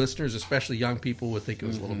completely new listeners, especially young people, would think it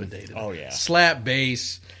was a little bit dated. Oh, yeah. Slap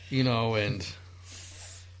bass, and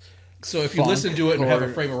so if you listen to it and have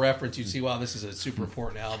a frame of reference, you'd see, wow, this is a super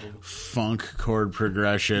important album. Funk chord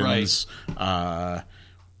progressions, right.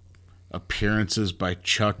 Appearances by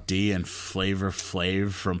Chuck D and Flavor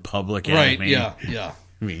Flav from Public Enemy. Right, yeah.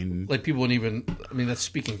 I mean, like people wouldn't even... that's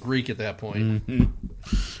speaking Greek at that point.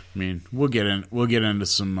 Mm-hmm. We'll get into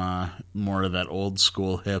some more of that old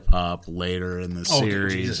school hip hop later in the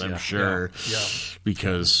series, I'm sure. Yeah.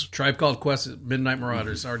 Because Tribe Called Quest, Midnight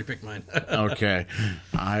Marauders. I already picked mine. Okay,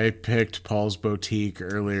 I picked Paul's Boutique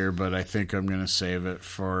earlier, but I think I'm going to save it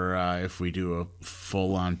for if we do a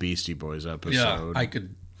full on Beastie Boys episode. Yeah, I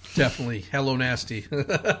could. Definitely. Hello, Nasty.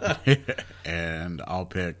 And I'll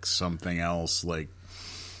pick something else like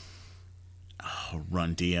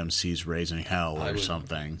Run DMC's Raising Hell or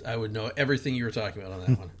something. I would know everything you were talking about on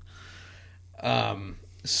that one.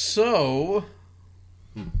 So,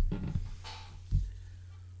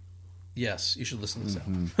 yes, you should listen to this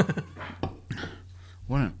album.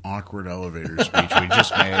 What an awkward elevator speech we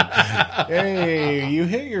just made. Hey, you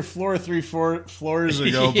hit your floor 3 floors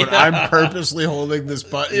ago, but I'm purposely holding this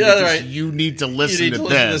button because you need to listen to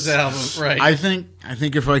this album. Right. I think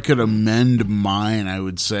if I could amend mine, I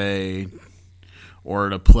would say, or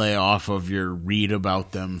to play off of your read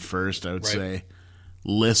about them first, I would say,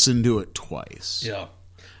 listen to it twice. Yeah.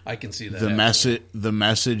 I can see that. The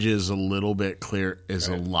message is a little bit clear, a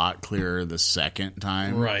lot clearer the second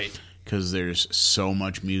time. Right. Because there's so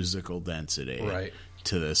much musical density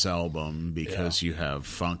to this album, because you have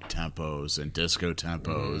funk tempos and disco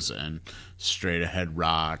tempos and straight ahead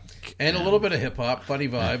rock. And a little bit of hip hop, funny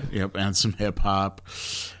vibe. And some hip hop.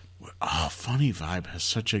 Oh, Funny Vibe has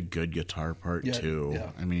such a good guitar part too. Yeah.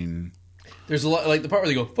 There's a lot, like the part where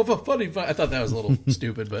they go, funny vibe. I thought that was a little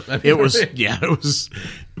stupid, but it was.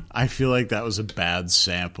 I feel like that was a bad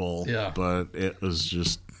sample, but it was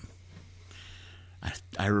just.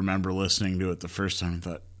 I remember listening to it the first time and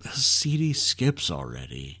thought, this CD skips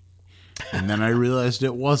already. And then I realized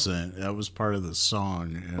it wasn't. That was part of the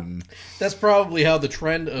song. And that's probably how the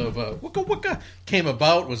trend of Wicca Wicca came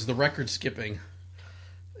about, was the record skipping.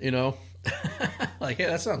 Like, hey,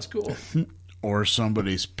 that sounds cool. Or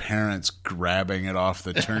somebody's parents grabbing it off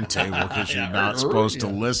the turntable because you're not supposed to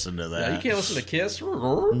listen to that. Yeah, you can't listen to Kiss.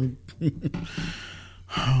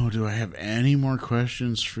 Oh, do I have any more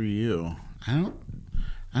questions for you? I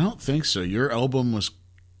don't think so. Your album was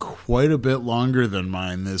quite a bit longer than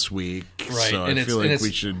mine this week. Right. So I feel like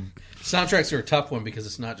we should... Soundtracks are a tough one because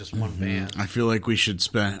it's not just one band. I feel like we should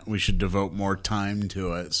devote more time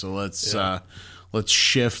to it. So let's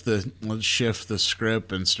shift the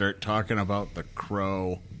script and start talking about The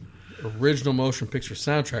Crow. Original motion picture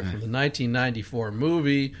soundtrack from the 1994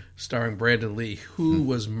 movie starring Brandon Lee, who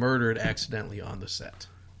was murdered accidentally on the set.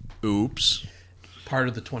 Oops. Part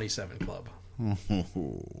of the 27 Club.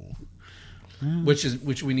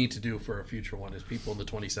 Which we need to do for a future one is people in the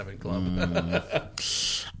 27 Club.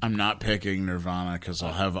 I'm not picking Nirvana because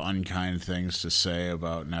I'll have unkind things to say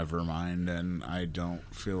about Nevermind, and I don't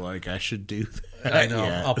feel like I should do that. I know.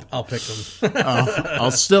 Yet. I'll pick them.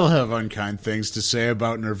 I'll still have unkind things to say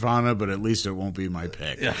about Nirvana, but at least it won't be my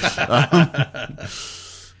pick.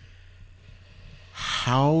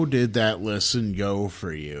 How did that listen go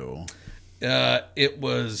for you? It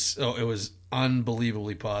was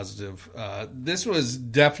unbelievably positive. This was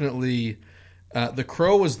definitely The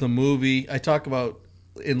Crow was the movie. I talk about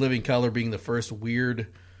In Living Color being the first weird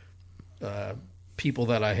people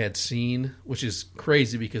that I had seen, which is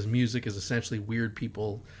crazy because music is essentially weird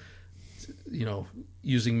people,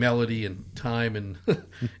 using melody and time and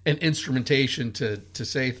and instrumentation to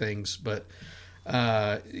say things. But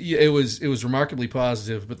it was remarkably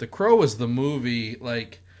positive. But The Crow was the movie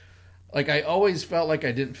like I always felt like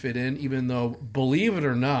I didn't fit in, even though, believe it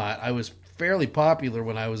or not, I was fairly popular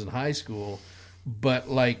when I was in high school. But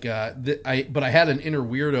I had an inner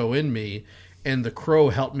weirdo in me, and The Crow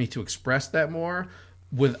helped me to express that more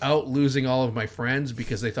without losing all of my friends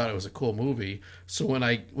because they thought it was a cool movie. So when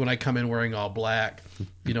I come in wearing all black,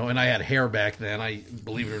 and I had hair back then, I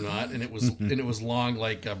believe it or not, and it was long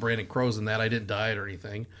like Brandon Crow's in that. I didn't dye it or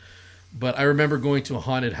anything. But I remember going to a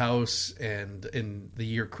haunted house, and in the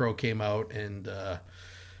year Crow came out, and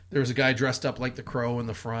there was a guy dressed up like the Crow in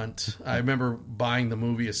the front. I remember buying the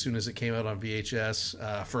movie as soon as it came out on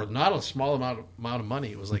VHS for not a small amount of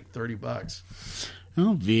money. It was like $30.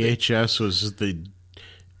 Well, VHS was the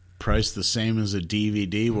price the same as a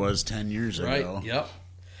DVD was 10 years ago. Right, yep.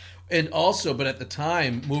 And also, but at the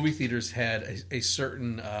time, movie theaters had a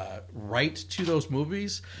certain right to those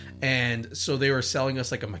movies, and so they were selling us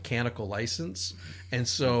like a mechanical license. And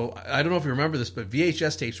so I don't know if you remember this, but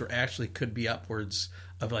VHS tapes could be upwards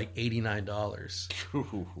of like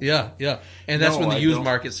 $89. Yeah. And that's when the used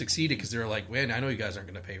market succeeded because they were like, "Man, I know you guys aren't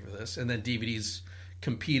going to pay for this." And then DVDs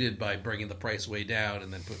competed by bringing the price way down,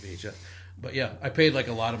 and then put VHS. But yeah, I paid like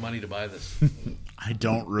a lot of money to buy this. I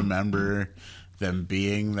don't remember them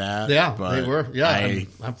being that. Yeah, but they were. Yeah,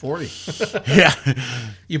 I'm 40. Yeah.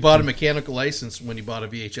 You bought a mechanical license when you bought a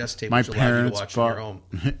VHS tape, which allowed you to watch on your own.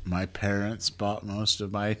 My parents bought most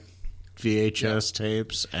of my VHS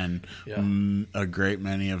tapes, and a great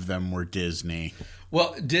many of them were Disney.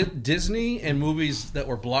 Well, Disney and movies that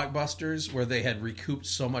were blockbusters where they had recouped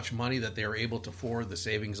so much money that they were able to forward the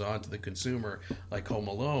savings on to the consumer, like Home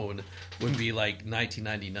Alone, would be like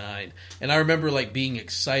 $19.99. And I remember like being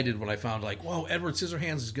excited when I found like, whoa, Edward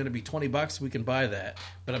Scissorhands is going to be $20. We can buy that.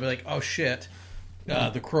 But I'd be like, oh shit,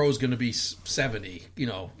 The Crow's going to be $70,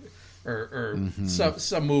 or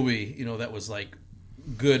some movie, that was like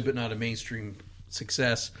good but not a mainstream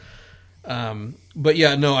success. But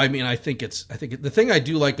yeah, no, I mean, I think the thing I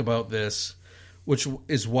do like about this, which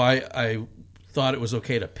is why I thought it was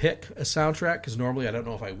okay to pick a soundtrack, because normally I don't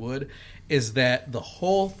know if I would, is that the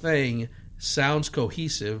whole thing sounds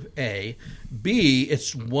cohesive, A. B,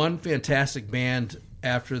 it's one fantastic band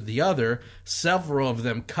after the other, several of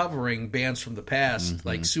them covering bands from the past,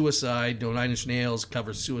 like Suicide, Nine Inch Nails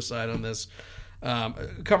covers Suicide on this,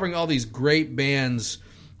 covering all these great bands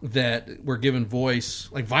that were given voice,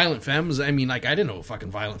 like Violent Femmes. I mean, like, I didn't know what fucking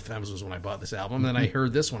Violent Femmes was when I bought this album. Then I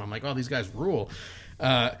heard this one. I'm like, oh, these guys rule.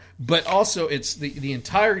 But also, it's the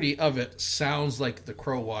entirety of it sounds like The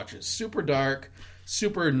Crow watches. Super dark,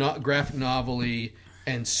 super graphic novel-y,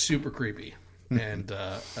 and super creepy. And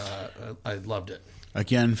I loved it.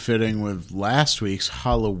 Again, fitting with last week's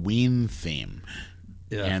Halloween theme.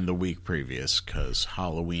 Yeah. And the week previous, because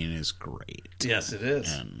Halloween is great. Yes, it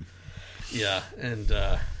is. Yeah, and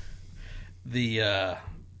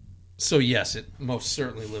so yes, it most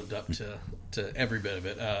certainly lived up to every bit of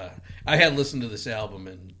it. I hadn't listened to this album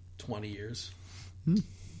in 20 years.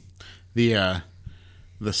 The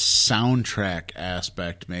soundtrack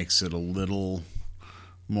aspect makes it a little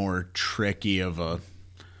more tricky of a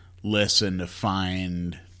listen to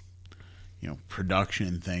find,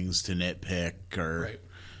 production things to nitpick or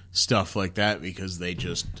stuff like that, because they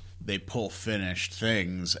pull finished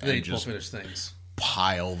things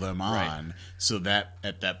pile them on, so that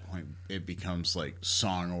at that point it becomes like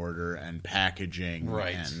song order and packaging,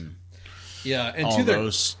 and and all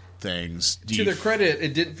those things. To their credit,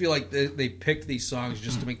 it didn't feel like they picked these songs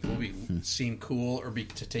just to make the movie seem cool or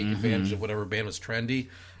to take advantage of whatever band was trendy.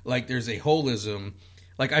 Like, there's a holism.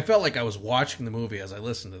 Like, I felt like I was watching the movie as I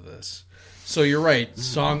listened to this. So you're right,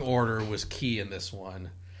 song order was key in this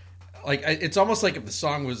one. Like, it's almost like if the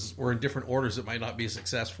song were in different orders, it might not be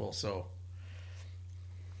successful. So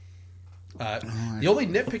the only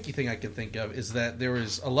nitpicky thing I can think of is that there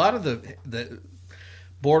was a lot of the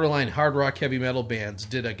borderline hard rock heavy metal bands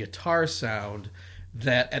did a guitar sound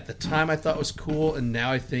that at the time I thought was cool, and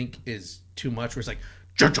now I think is too much, where it's like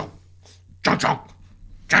chong chong chong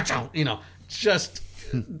chong chong, just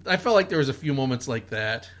I felt like there was a few moments like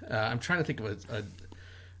that. I'm trying to think of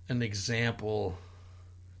an example.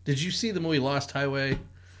 Did you see the movie Lost Highway?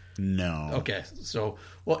 No. Okay, so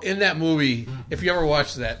in that movie, if you ever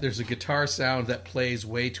watch that, there's a guitar sound that plays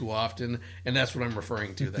way too often, and that's what I'm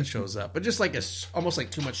referring to. That shows up, but just like almost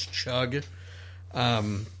like too much chug.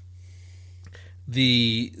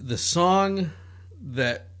 The song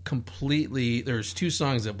that completely, there's two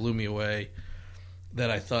songs that blew me away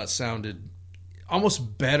that I thought sounded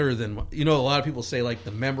almost better than, a lot of people say like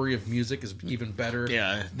the memory of music is even better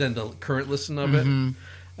than the current listen of it.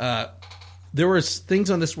 There was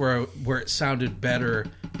things on this where it sounded better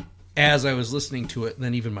as I was listening to it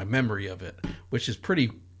than even my memory of it, which is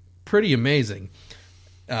pretty amazing.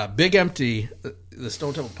 Big Empty, the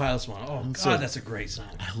Stone Temple Pilots one. Oh, God, that's a great song.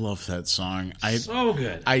 I love that song. So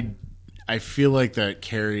good. I feel like that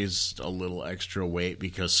carries a little extra weight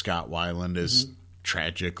because Scott Weiland is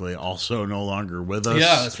tragically also no longer with us.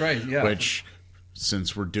 Yeah, that's right. Yeah. Which,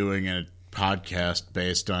 since we're doing a podcast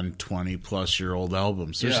based on 20-plus-year-old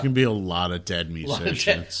albums, there's going to be a lot of dead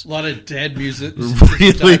musicians. A lot of dead music.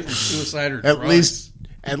 Really? Suicide or drugs.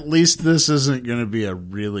 At least this isn't going to be a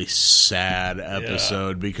really sad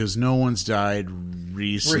episode because no one's died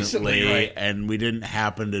recently and we didn't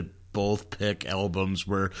happen to both pick albums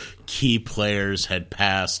where key players had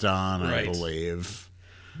passed on, I believe.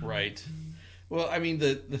 Right. Well, I mean,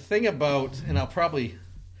 the thing about, and I'll probably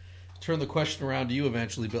turn the question around to you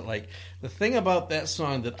eventually, but like the thing about that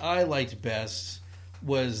song that I liked best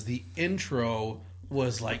was the intro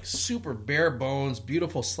was like super bare bones,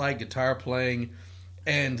 beautiful slide guitar playing,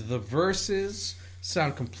 and the verses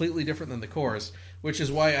sound completely different than the chorus, which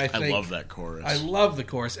is why I think I love that chorus. I love the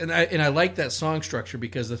chorus, and I like that song structure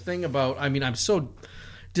because the thing about, I mean, I'm so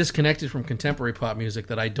disconnected from contemporary pop music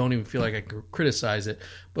that I don't even feel like I could criticize it.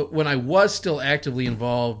 But when I was still actively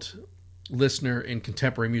involved listener in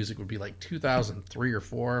contemporary music, would be like 2003 or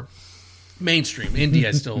 4. Mainstream indie,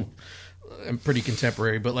 I still am pretty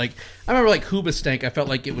contemporary. But like I remember like Hoobastank, I felt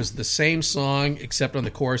like it was the same song except on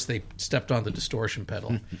the chorus they stepped on the distortion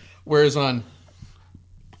pedal. Whereas on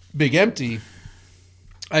Big Empty,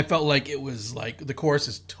 I felt like it was like the chorus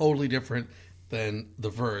is totally different than the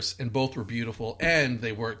verse, and both were beautiful, and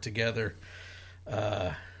they worked together.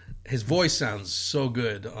 His voice sounds so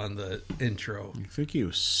good on the intro. I think he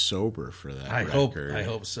was sober for that record. I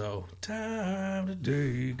hope so. Time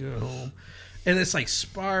to go home. And it's like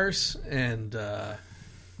sparse, and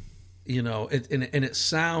it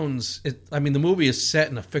sounds. I mean, the movie is set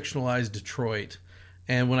in a fictionalized Detroit.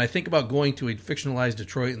 And when I think about going to a fictionalized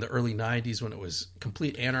Detroit in the early 90s when it was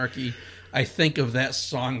complete anarchy, I think of that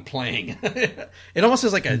song playing. It almost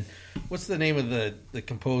is like what's the name of the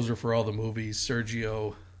composer for all the movies?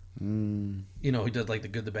 Sergio. He did like The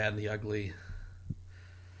Good, the Bad, and the Ugly.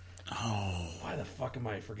 Oh. Why the fuck am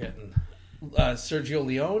I forgetting? Sergio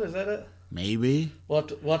Leone, is that it? Maybe. We'll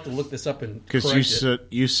have to look this up and because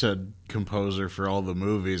you said composer for all the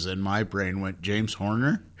movies, and my brain went James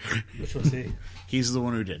Horner. Which one's he? He's the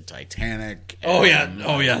one who did Titanic. Oh yeah,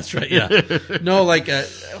 that's right. Yeah, no, like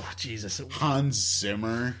Jesus, Hans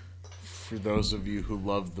Zimmer. For those of you who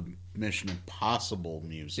love the Mission Impossible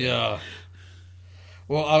music, yeah.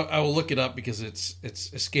 Well, I will look it up because it's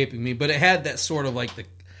escaping me. But it had that sort of like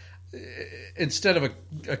instead of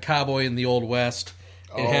a cowboy in the Old West,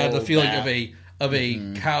 it had the feeling of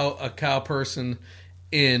a cow person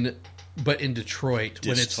in Detroit,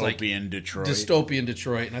 when it's like dystopian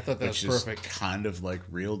Detroit, and I thought that was perfect. Kind of like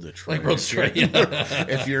real Detroit. Like real Detroit,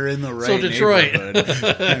 if you're in the right Detroit.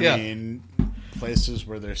 neighborhood. I mean, places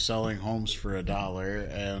where they're selling homes for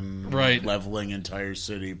 $1 and leveling entire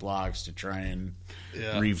city blocks to try and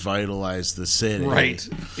revitalize the city. Right.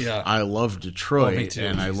 Yeah. I love Detroit, me too,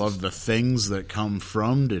 and I love the things that come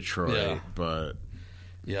from Detroit, but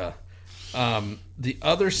yeah. The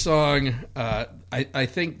other song, I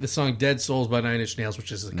think the song "Dead Souls" by Nine Inch Nails,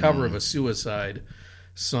 which is the cover of a Suicide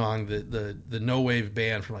song, the No Wave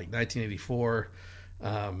band from like 1984.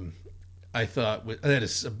 I thought that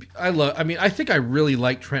is I think I really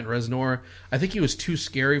liked Trent Reznor. I think he was too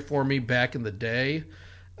scary for me back in the day,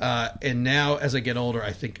 and now as I get older,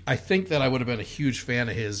 I think that I would have been a huge fan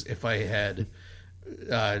of his if I had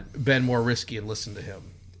been more risky and listened to him.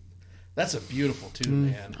 That's a beautiful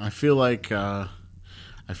tune, man. I feel like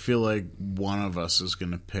one of us is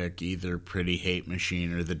going to pick either Pretty Hate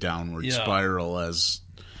Machine or The Downward Spiral as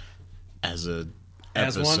a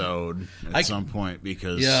episode at some point,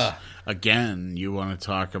 because again, you want to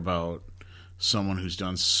talk about someone who's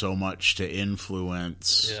done so much to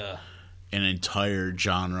influence an entire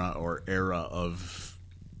genre or era of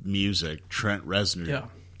music. Trent Reznor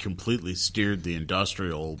completely steered the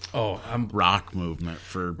industrial rock movement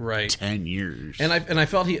for 10 years. And I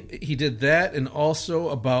felt he did that, and also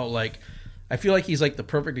about like, I feel like he's like the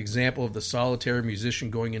perfect example of the solitary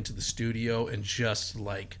musician going into the studio and just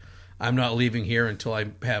like, I'm not leaving here until I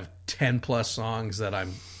have 10 plus songs that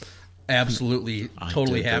I'm absolutely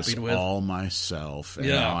totally happy with. All myself, and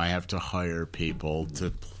now I have to hire people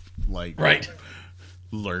to learn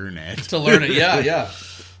it. To learn it, yeah.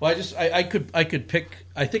 Well, I could pick.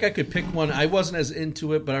 I think I could pick one. I wasn't as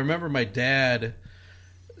into it, but I remember my dad.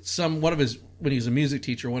 When he was a music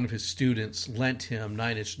teacher, one of his students lent him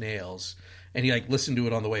Nine Inch Nails. And he like listened to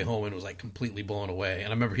it on the way home and was like completely blown away. And I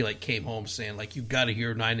remember he like came home saying like, "You got to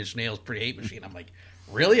hear Nine Inch Nails, Pretty Hate Machine." I'm like,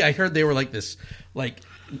 "Really? I heard they were like this like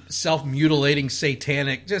self-mutilating,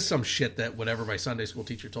 satanic, just some shit that whatever my Sunday school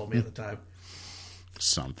teacher told me at the time."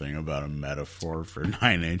 Something about a metaphor for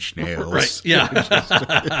Nine Inch Nails, right? Yeah,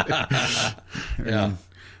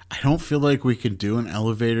 I don't feel like we can do an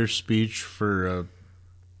elevator speech for a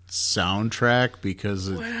soundtrack because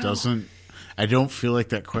it doesn't. I don't feel like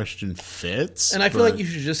that question fits. And I feel like you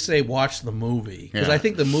should just say watch the movie. Because I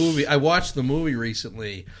think I watched the movie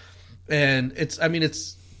recently, and it's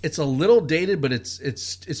a little dated, but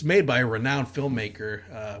it's made by a renowned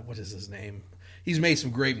filmmaker. What is his name? He's made some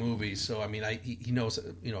great movies, so I mean, he knows,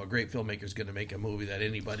 you know, a great filmmaker is going to make a movie that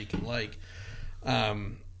anybody can like.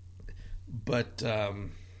 But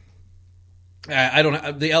I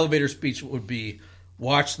don't. The elevator speech would be: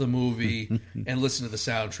 watch the movie and listen to the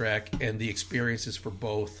soundtrack, and the experiences for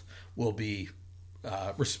both will be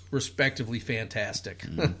respectively fantastic.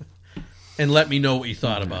 And let me know what you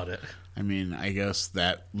thought about it. I mean, I guess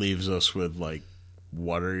that leaves us with, like,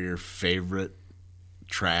 what are your favorite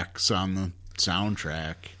tracks on the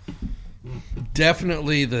soundtrack?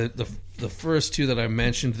 Definitely the first two that I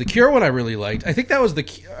mentioned. The Cure one I really liked. I think that was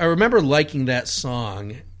I remember liking that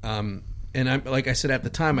song. And like I said, at the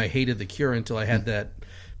time, I hated The Cure until I had that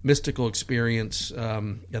mystical experience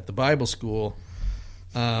at the Bible school.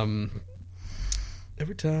 Every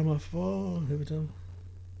time I fall,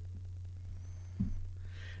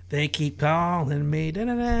 they keep calling me.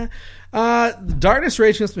 Darkness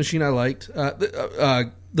Rage Against the Machine I liked.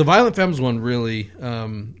 The Violent Femmes one really.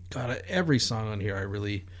 God, every song on here I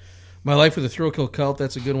really. My Life with a Thrill Kill Cult,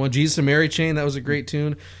 that's a good one. Jesus and Mary Chain, that was a great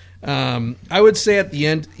tune. I would say at the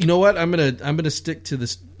end, you know what? I'm gonna stick to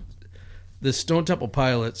the Stone Temple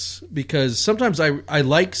Pilots, because sometimes I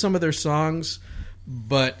like some of their songs,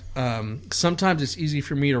 but sometimes it's easy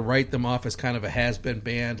for me to write them off as kind of a has-been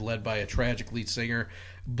band led by a tragic lead singer.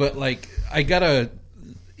 But like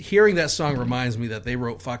hearing that song reminds me that they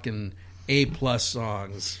wrote fucking A+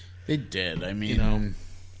 songs. They did. I mean, you know.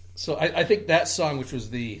 So I think that song, which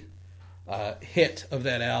was the hit of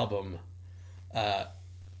that album,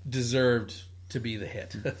 deserved to be the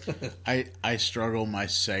hit. I struggle. My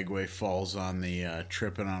segue falls on the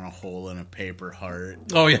Tripping on a Hole in a Paper Heart.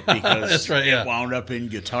 Oh, yeah. Because that's right, yeah. It wound up in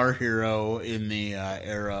Guitar Hero in the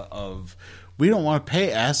era of, we don't want to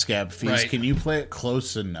pay ASCAP fees. Right. Can you play it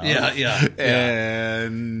close enough? Yeah.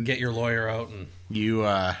 And get your lawyer out. And you,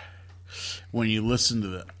 when you listen to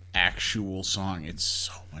the actual song, it's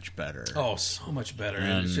so much better. Oh, so much better.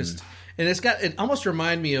 And it's just, and it almost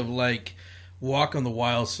reminded me of like Walk on the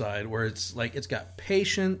Wild Side, where it's like it's got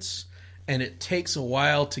patience and it takes a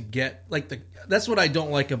while to get like that's what I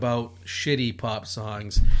don't like about shitty pop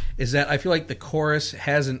songs, is that I feel like the chorus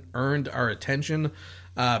hasn't earned our attention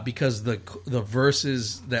because the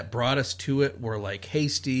verses that brought us to it were like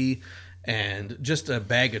hasty and just a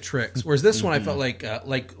bag of tricks. Whereas this one I felt like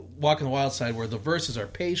Walk on the Wild Side, where the verses are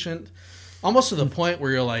patient, almost to the point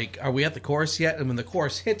where you're like, are we at the chorus yet? And when the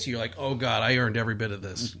chorus hits you, you're like, oh God, I earned every bit of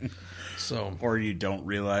this. So, or you don't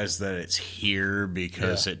realize that it's here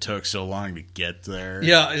because it took so long to get there.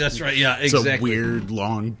 Yeah, that's right. Yeah, exactly. It's a weird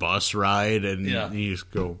long bus ride, and you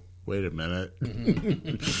just go, Wait a minute.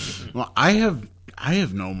 Well, I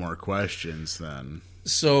have no more questions then.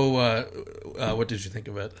 So, what did you think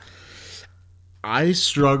of it? I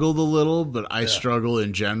struggled a little, but I struggle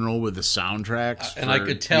in general with the soundtracks. And I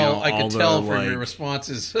could tell, from your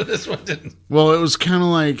responses. This one didn't. Well, it was kind of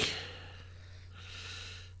like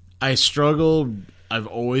I struggled. I've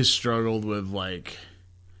always struggled with like.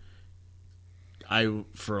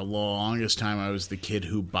 For the longest time, I was the kid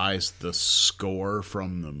who buys the score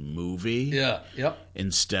from the movie. Yeah, yep.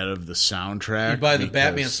 Instead of the soundtrack. You buy the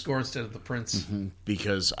Batman score instead of the Prince.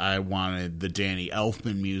 Because I wanted the Danny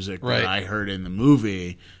Elfman music that I heard in the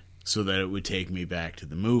movie so that it would take me back to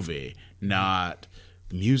the movie. Not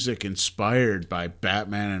music inspired by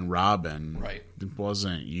Batman and Robin. Right. It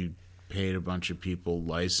wasn't. You paid a bunch of people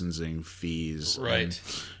licensing fees. Right.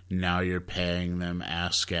 Now you're paying them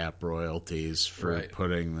ASCAP royalties for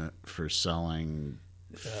for selling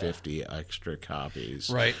 50 extra copies.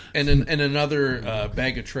 Right. And another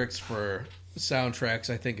bag of tricks for soundtracks,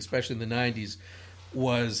 I think, especially in the 90s,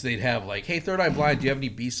 was they'd have like, hey, Third Eye Blind, do you have any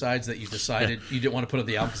B-sides that you decided you didn't want to put on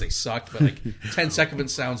the album because they sucked, but like 10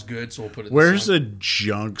 Seconds sounds good, so we'll put it in Where's the a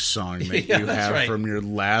junk song that you have from your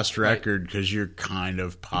last record because you're kind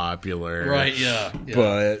of popular? Right, yeah.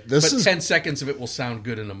 But 10 seconds of it will sound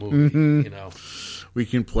good in a movie, you know. We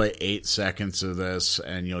can play 8 seconds of this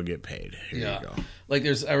and you'll get paid. Here you go. Like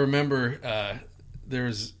I remember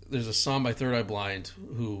there's a song by Third Eye Blind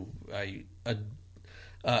who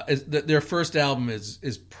their first album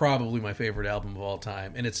is probably my favorite album of all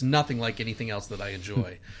time, and it's nothing like anything else that I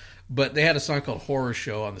enjoy. But they had a song called Horror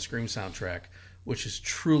Show on the Scream soundtrack, which is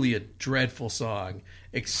truly a dreadful song,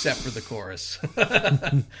 except for the chorus.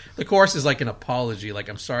 The chorus is like an apology, like,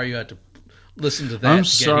 I'm sorry you had to listen to that. I'm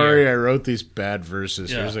sorry I wrote these bad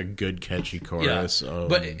verses. Yeah. Here's a good, catchy chorus. Yeah.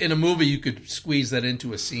 But in a movie, you could squeeze that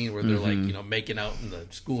into a scene where they're like, making out in the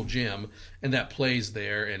school gym, and that plays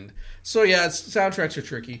there. And so, soundtracks are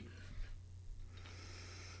tricky.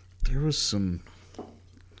 There was some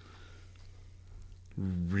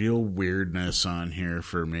real weirdness on here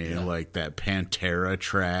for me, like that Pantera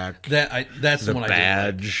track. That's the one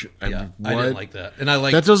badge. I didn't like. I didn't like that, and I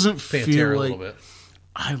like that. Doesn't Pantera feel a like little bit.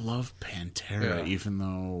 I love Pantera, even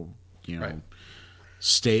though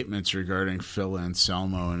statements regarding Phil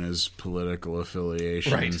Anselmo and his political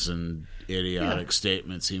affiliations and idiotic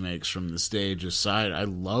statements he makes from the stage aside, I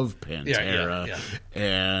love Pantera,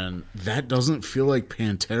 and that doesn't feel like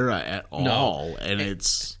Pantera at all. And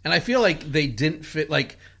I feel like they didn't fit.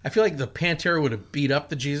 Like, I feel like the Pantera would have beat up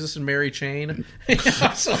the Jesus and Mary chain.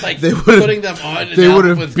 So like they putting them on. They would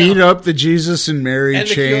have beat up the Jesus and Mary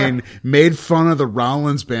chain, made fun of the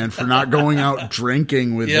Rollins band for not going out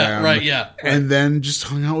drinking with them. And then just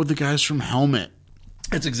hung out with the guys from Helmet.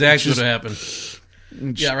 That's exactly what happened.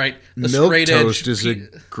 Yeah, right. The Milk Toast is a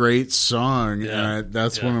great song. Yeah. And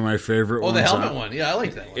that's one of my favorite ones. Oh, the Helmet one. Yeah, I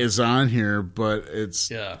like that one. Is on here, but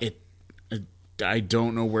I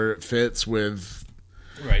don't know where it fits with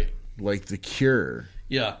like The Cure.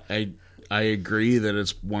 Yeah. I agree that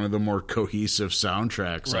it's one of the more cohesive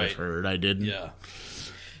soundtracks I've heard. I didn't. Yeah.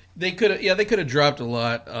 They could have dropped a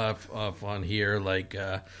lot off on here. Like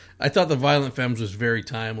I thought the Violent Femmes was very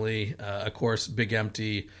timely. Of course, Big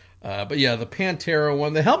Empty. But the Pantera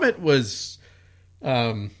one, the Helmet was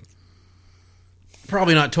probably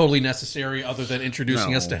not totally necessary, other than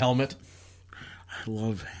introducing us to Helmet. I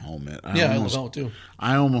love Helmet. I love Helmet too.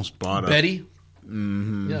 I almost bought Betty.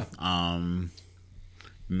 Yeah.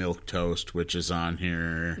 Milk Toast, which is on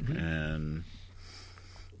here, and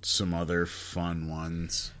some other fun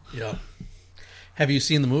ones. Yeah. Have you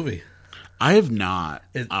seen the movie? I have not.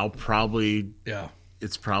 I'll probably. Yeah.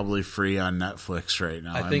 It's probably free on Netflix right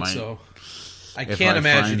now. I think so. I can't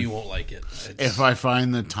imagine you won't like it. If I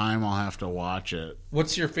find the time, I'll have to watch it.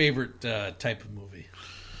 What's your favorite type of movie?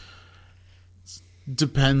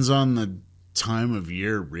 Depends on the time of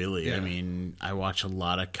year, really. Yeah. I mean, I watch a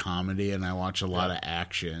lot of comedy and I watch a lot of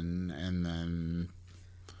action, and then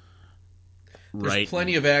there's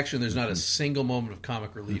plenty of action. There's not a single moment of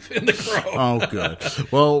comic relief in The Crow. Oh, good.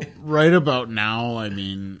 Well, right about now, I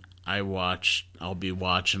mean, I'll be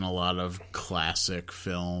watching a lot of classic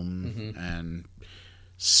film and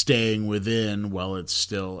staying within, while it's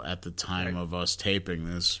still at the time of us taping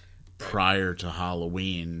this prior to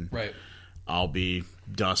Halloween. Right. I'll be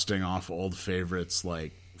dusting off old favorites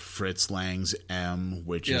like Fritz Lang's M,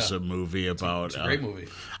 which is a movie about. It's a great movie.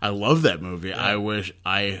 I love that movie. Yeah.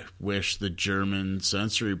 I wish the German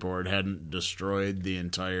censory board hadn't destroyed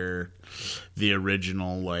the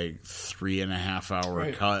original 3.5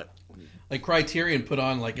 hour cut. Like Criterion put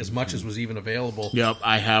on as much as was even available. Yep,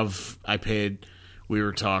 I paid we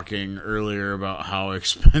were talking earlier about how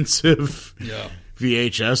expensive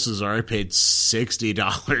VHSs are. I paid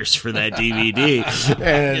 $60 for that DVD,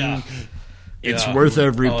 and it's worth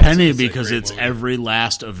every penny because it's movie. Every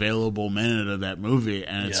last available minute of that movie,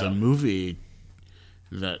 and it's a movie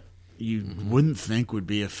that you wouldn't think would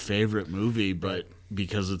be a favorite movie, but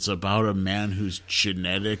because it's about a man who's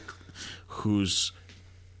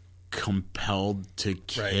compelled to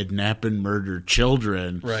kidnap and murder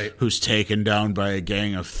children, who's taken down by a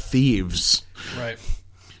gang of thieves,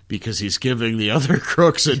 because he's giving the other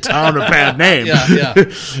crooks in town a bad name.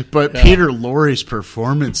 But Peter Lorre's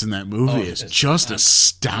performance in that movie is just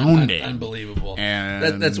astounding, unbelievable,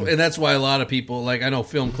 and that's why a lot of people, like I know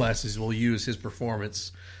film classes will use his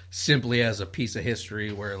performance simply as a piece of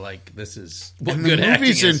history where, like, this is what good acting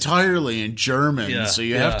is. The movie's entirely in German, so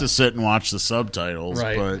you have to sit and watch the subtitles.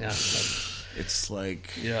 But it's like...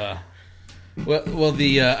 Well,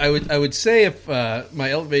 I would say if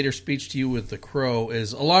my elevator speech to you with The Crow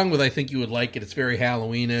is, along with I think you would like it, it's very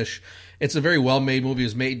Halloweenish. It's a very well-made movie. It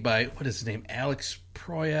was made by, what is his name, Alex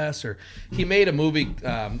Proyas? Or he made a movie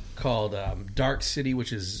called Dark City,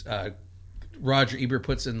 which is... Roger Ebert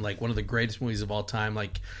puts in like one of the greatest movies of all time.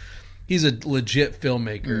 Like, he's a legit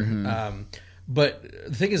filmmaker. But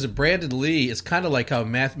the thing is that Brandon Lee is kind of like how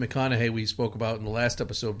Matthew McConaughey, we spoke about in the last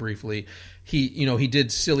episode briefly. He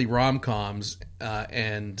did silly rom-coms,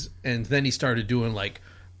 and then he started doing like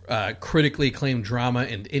critically acclaimed drama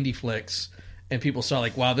and indie flicks. And people saw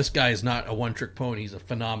like, wow, this guy is not a one-trick pony. He's a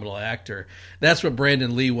phenomenal actor. That's what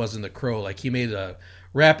Brandon Lee was in The Crow. Like, he made a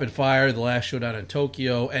Rapid Fire, The Last Showdown in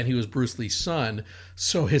Tokyo, and he was Bruce Lee's son.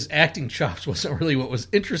 So his acting chops wasn't really what was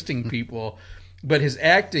interesting people. But his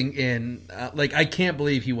acting in, I can't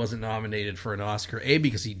believe he wasn't nominated for an Oscar. A,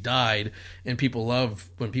 because he died, and people love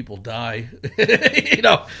when people die,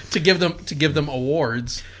 to give them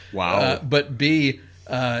awards. Wow. But B,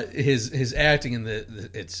 his acting in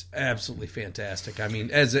it's absolutely fantastic. I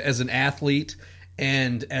mean, as an athlete.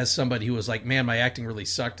 And as somebody who was like, man, my acting really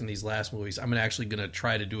sucked in these last movies, I'm actually going to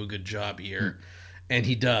try to do a good job here. And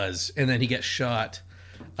he does. And then he gets shot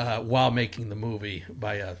while making the movie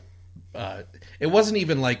by it wasn't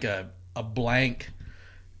even like a blank.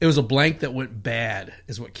 It was a blank that went bad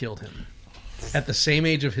is what killed him. At the same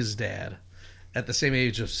age of his dad. At the same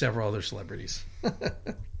age of several other celebrities.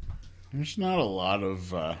 There's not a lot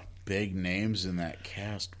of... big names in that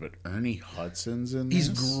cast, but Ernie Hudson's in this.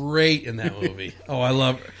 He's great in that movie.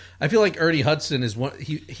 I feel like Ernie Hudson is one.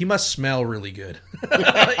 He must smell really good.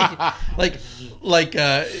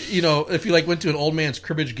 if you went to an old man's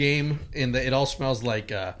cribbage game and it all smells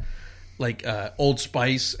like Old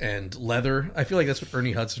Spice and leather. I feel like that's what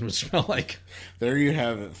Ernie Hudson would smell like. There you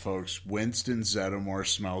have it, folks. Winston Zeddemore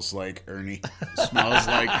smells like Ernie. Smells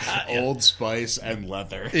like Old Spice and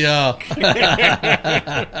leather. Yeah.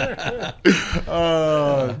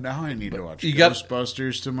 Now I need to watch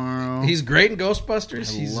Ghostbusters tomorrow. He's great in Ghostbusters.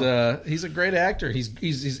 He's a great actor.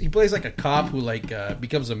 He plays like a cop who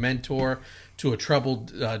becomes a mentor to a troubled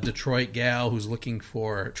Detroit gal who's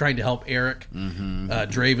trying to help Eric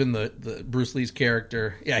Draven, the Bruce Lee's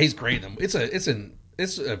character. Yeah, he's great in them.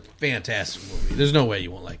 It's a fantastic movie. There's no way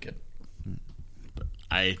you won't like it.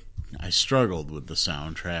 I struggled with the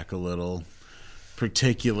soundtrack a little,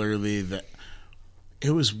 particularly that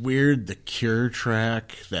it was weird. The Cure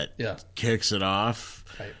track that kicks it off,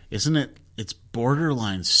 isn't it? It's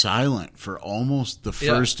borderline silent for almost the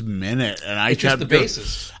first minute, and I kept the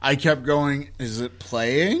basis. I kept going. Is it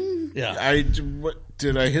playing? Yeah.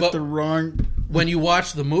 Did I hit the wrong? When you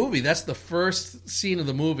watch the movie, that's the first scene of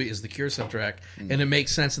the movie is the Cure soundtrack, and it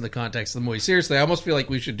makes sense in the context of the movie. Seriously, I almost feel like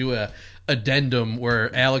we should do a addendum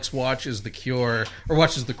where Alex watches the Cure or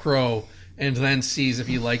watches The Crow, and then sees if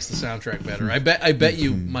he likes the soundtrack better. I bet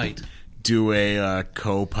you might. Do a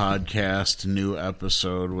co-podcast new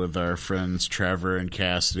episode with our friends Trevor and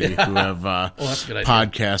Cassidy who have a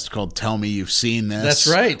podcast called Tell Me You've Seen This. That's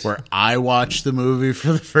right. Where I watch the movie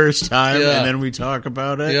for the first time and then we talk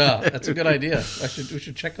about it. Yeah, that's a good idea. We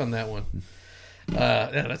should check on that one.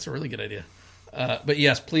 That's a really good idea. But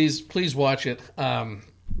yes, please watch it.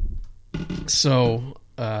 So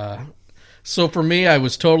for me, I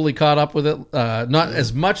was totally caught up with it. Not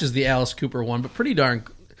as much as the Alice Cooper one, but pretty darn...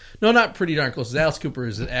 No, not pretty darn close. Alice Cooper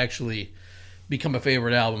has actually become a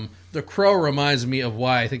favorite album. The Crow reminds me of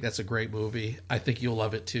why I think that's a great movie. I think you'll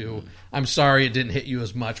love it too. I'm sorry it didn't hit you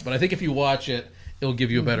as much, but I think if you watch it, it'll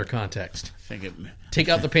give you a better context. Take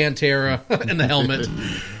out the Pantera and the helmet.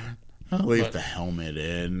 I'll leave the helmet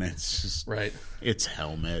in. It's just It's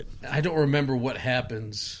helmet. I don't remember what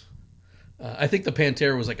happens. I think the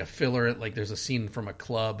Pantera was like a filler. Like there's a scene from a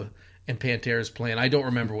club and Pantera's playing. I don't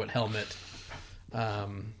remember what helmet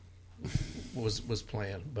was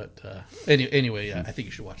playing. But anyway, yeah, I think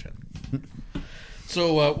you should watch it.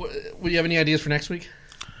 So, do you have any ideas for next week?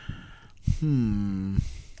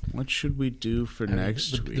 What should we do for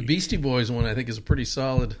next week? The Beastie Boys one, I think, is a pretty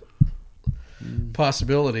solid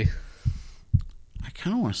possibility. I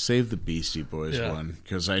kind of want to save the Beastie Boys one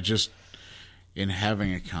because in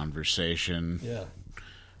having a conversation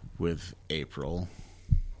with April,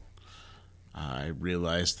 I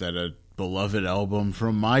realized that a beloved album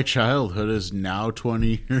from my childhood is now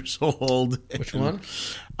 20 years old. Which one?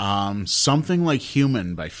 Something Like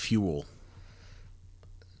Human by Fuel.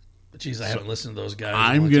 Jeez, I haven't listened to those guys.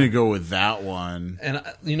 I'm going to go with that one. And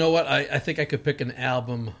you know what? I think I could pick an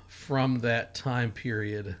album from that time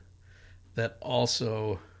period that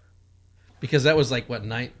also... Because that was like, what,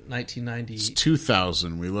 1990? It's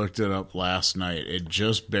 2000. We looked it up last night. It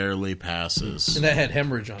just barely passes. And that had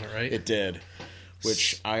Hemorrhage on it, right? It did.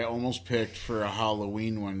 Which I almost picked for a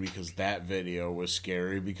Halloween one because that video was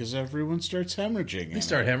scary because everyone starts hemorrhaging. They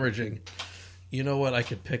start hemorrhaging. You know what I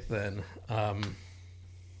could pick then?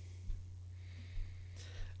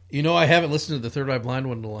 I haven't listened to the Third Eye Blind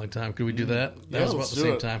one in a long time. Could we do that? That was about the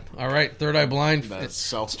same time. All right, Third Eye Blind. That's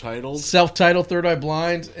self-titled? Self-titled Third Eye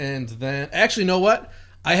Blind. And then... Actually, you know what?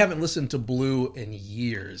 I haven't listened to Blue in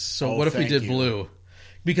years. So what if we did Blue?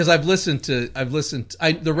 Because I've listened to...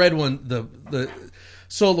 the red one, the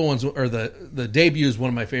solo ones, or the debut is one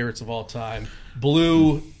of my favorites of all time.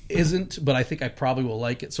 Blue isn't, but I think I probably will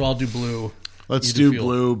like it. So I'll do Blue. Let's do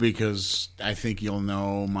Blue because I think you'll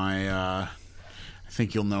know my...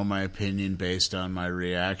 my opinion based on my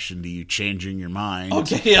reaction to you changing your mind.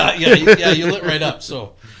 Okay, yeah, you lit right up.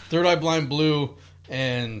 So, Third Eye Blind, Blue,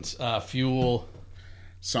 and Fuel.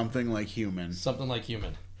 Something Like Human. Something Like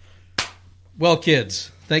Human. Well,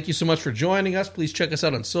 kids, thank you so much for joining us. Please check us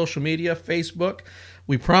out on social media, Facebook.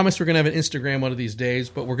 We promise we're going to have an Instagram one of these days,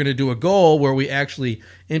 but we're going to do a goal where we actually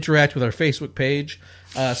interact with our Facebook page.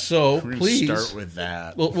 So please start with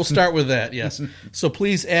that. We'll start with that, yes. So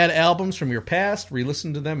please add albums from your past,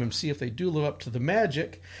 re-listen to them, and see if they do live up to the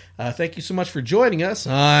magic. Thank you so much for joining us.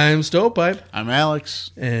 I'm Stovepipe. I'm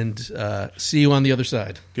Alex. And see you on the other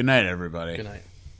side. Good night, everybody. Good night.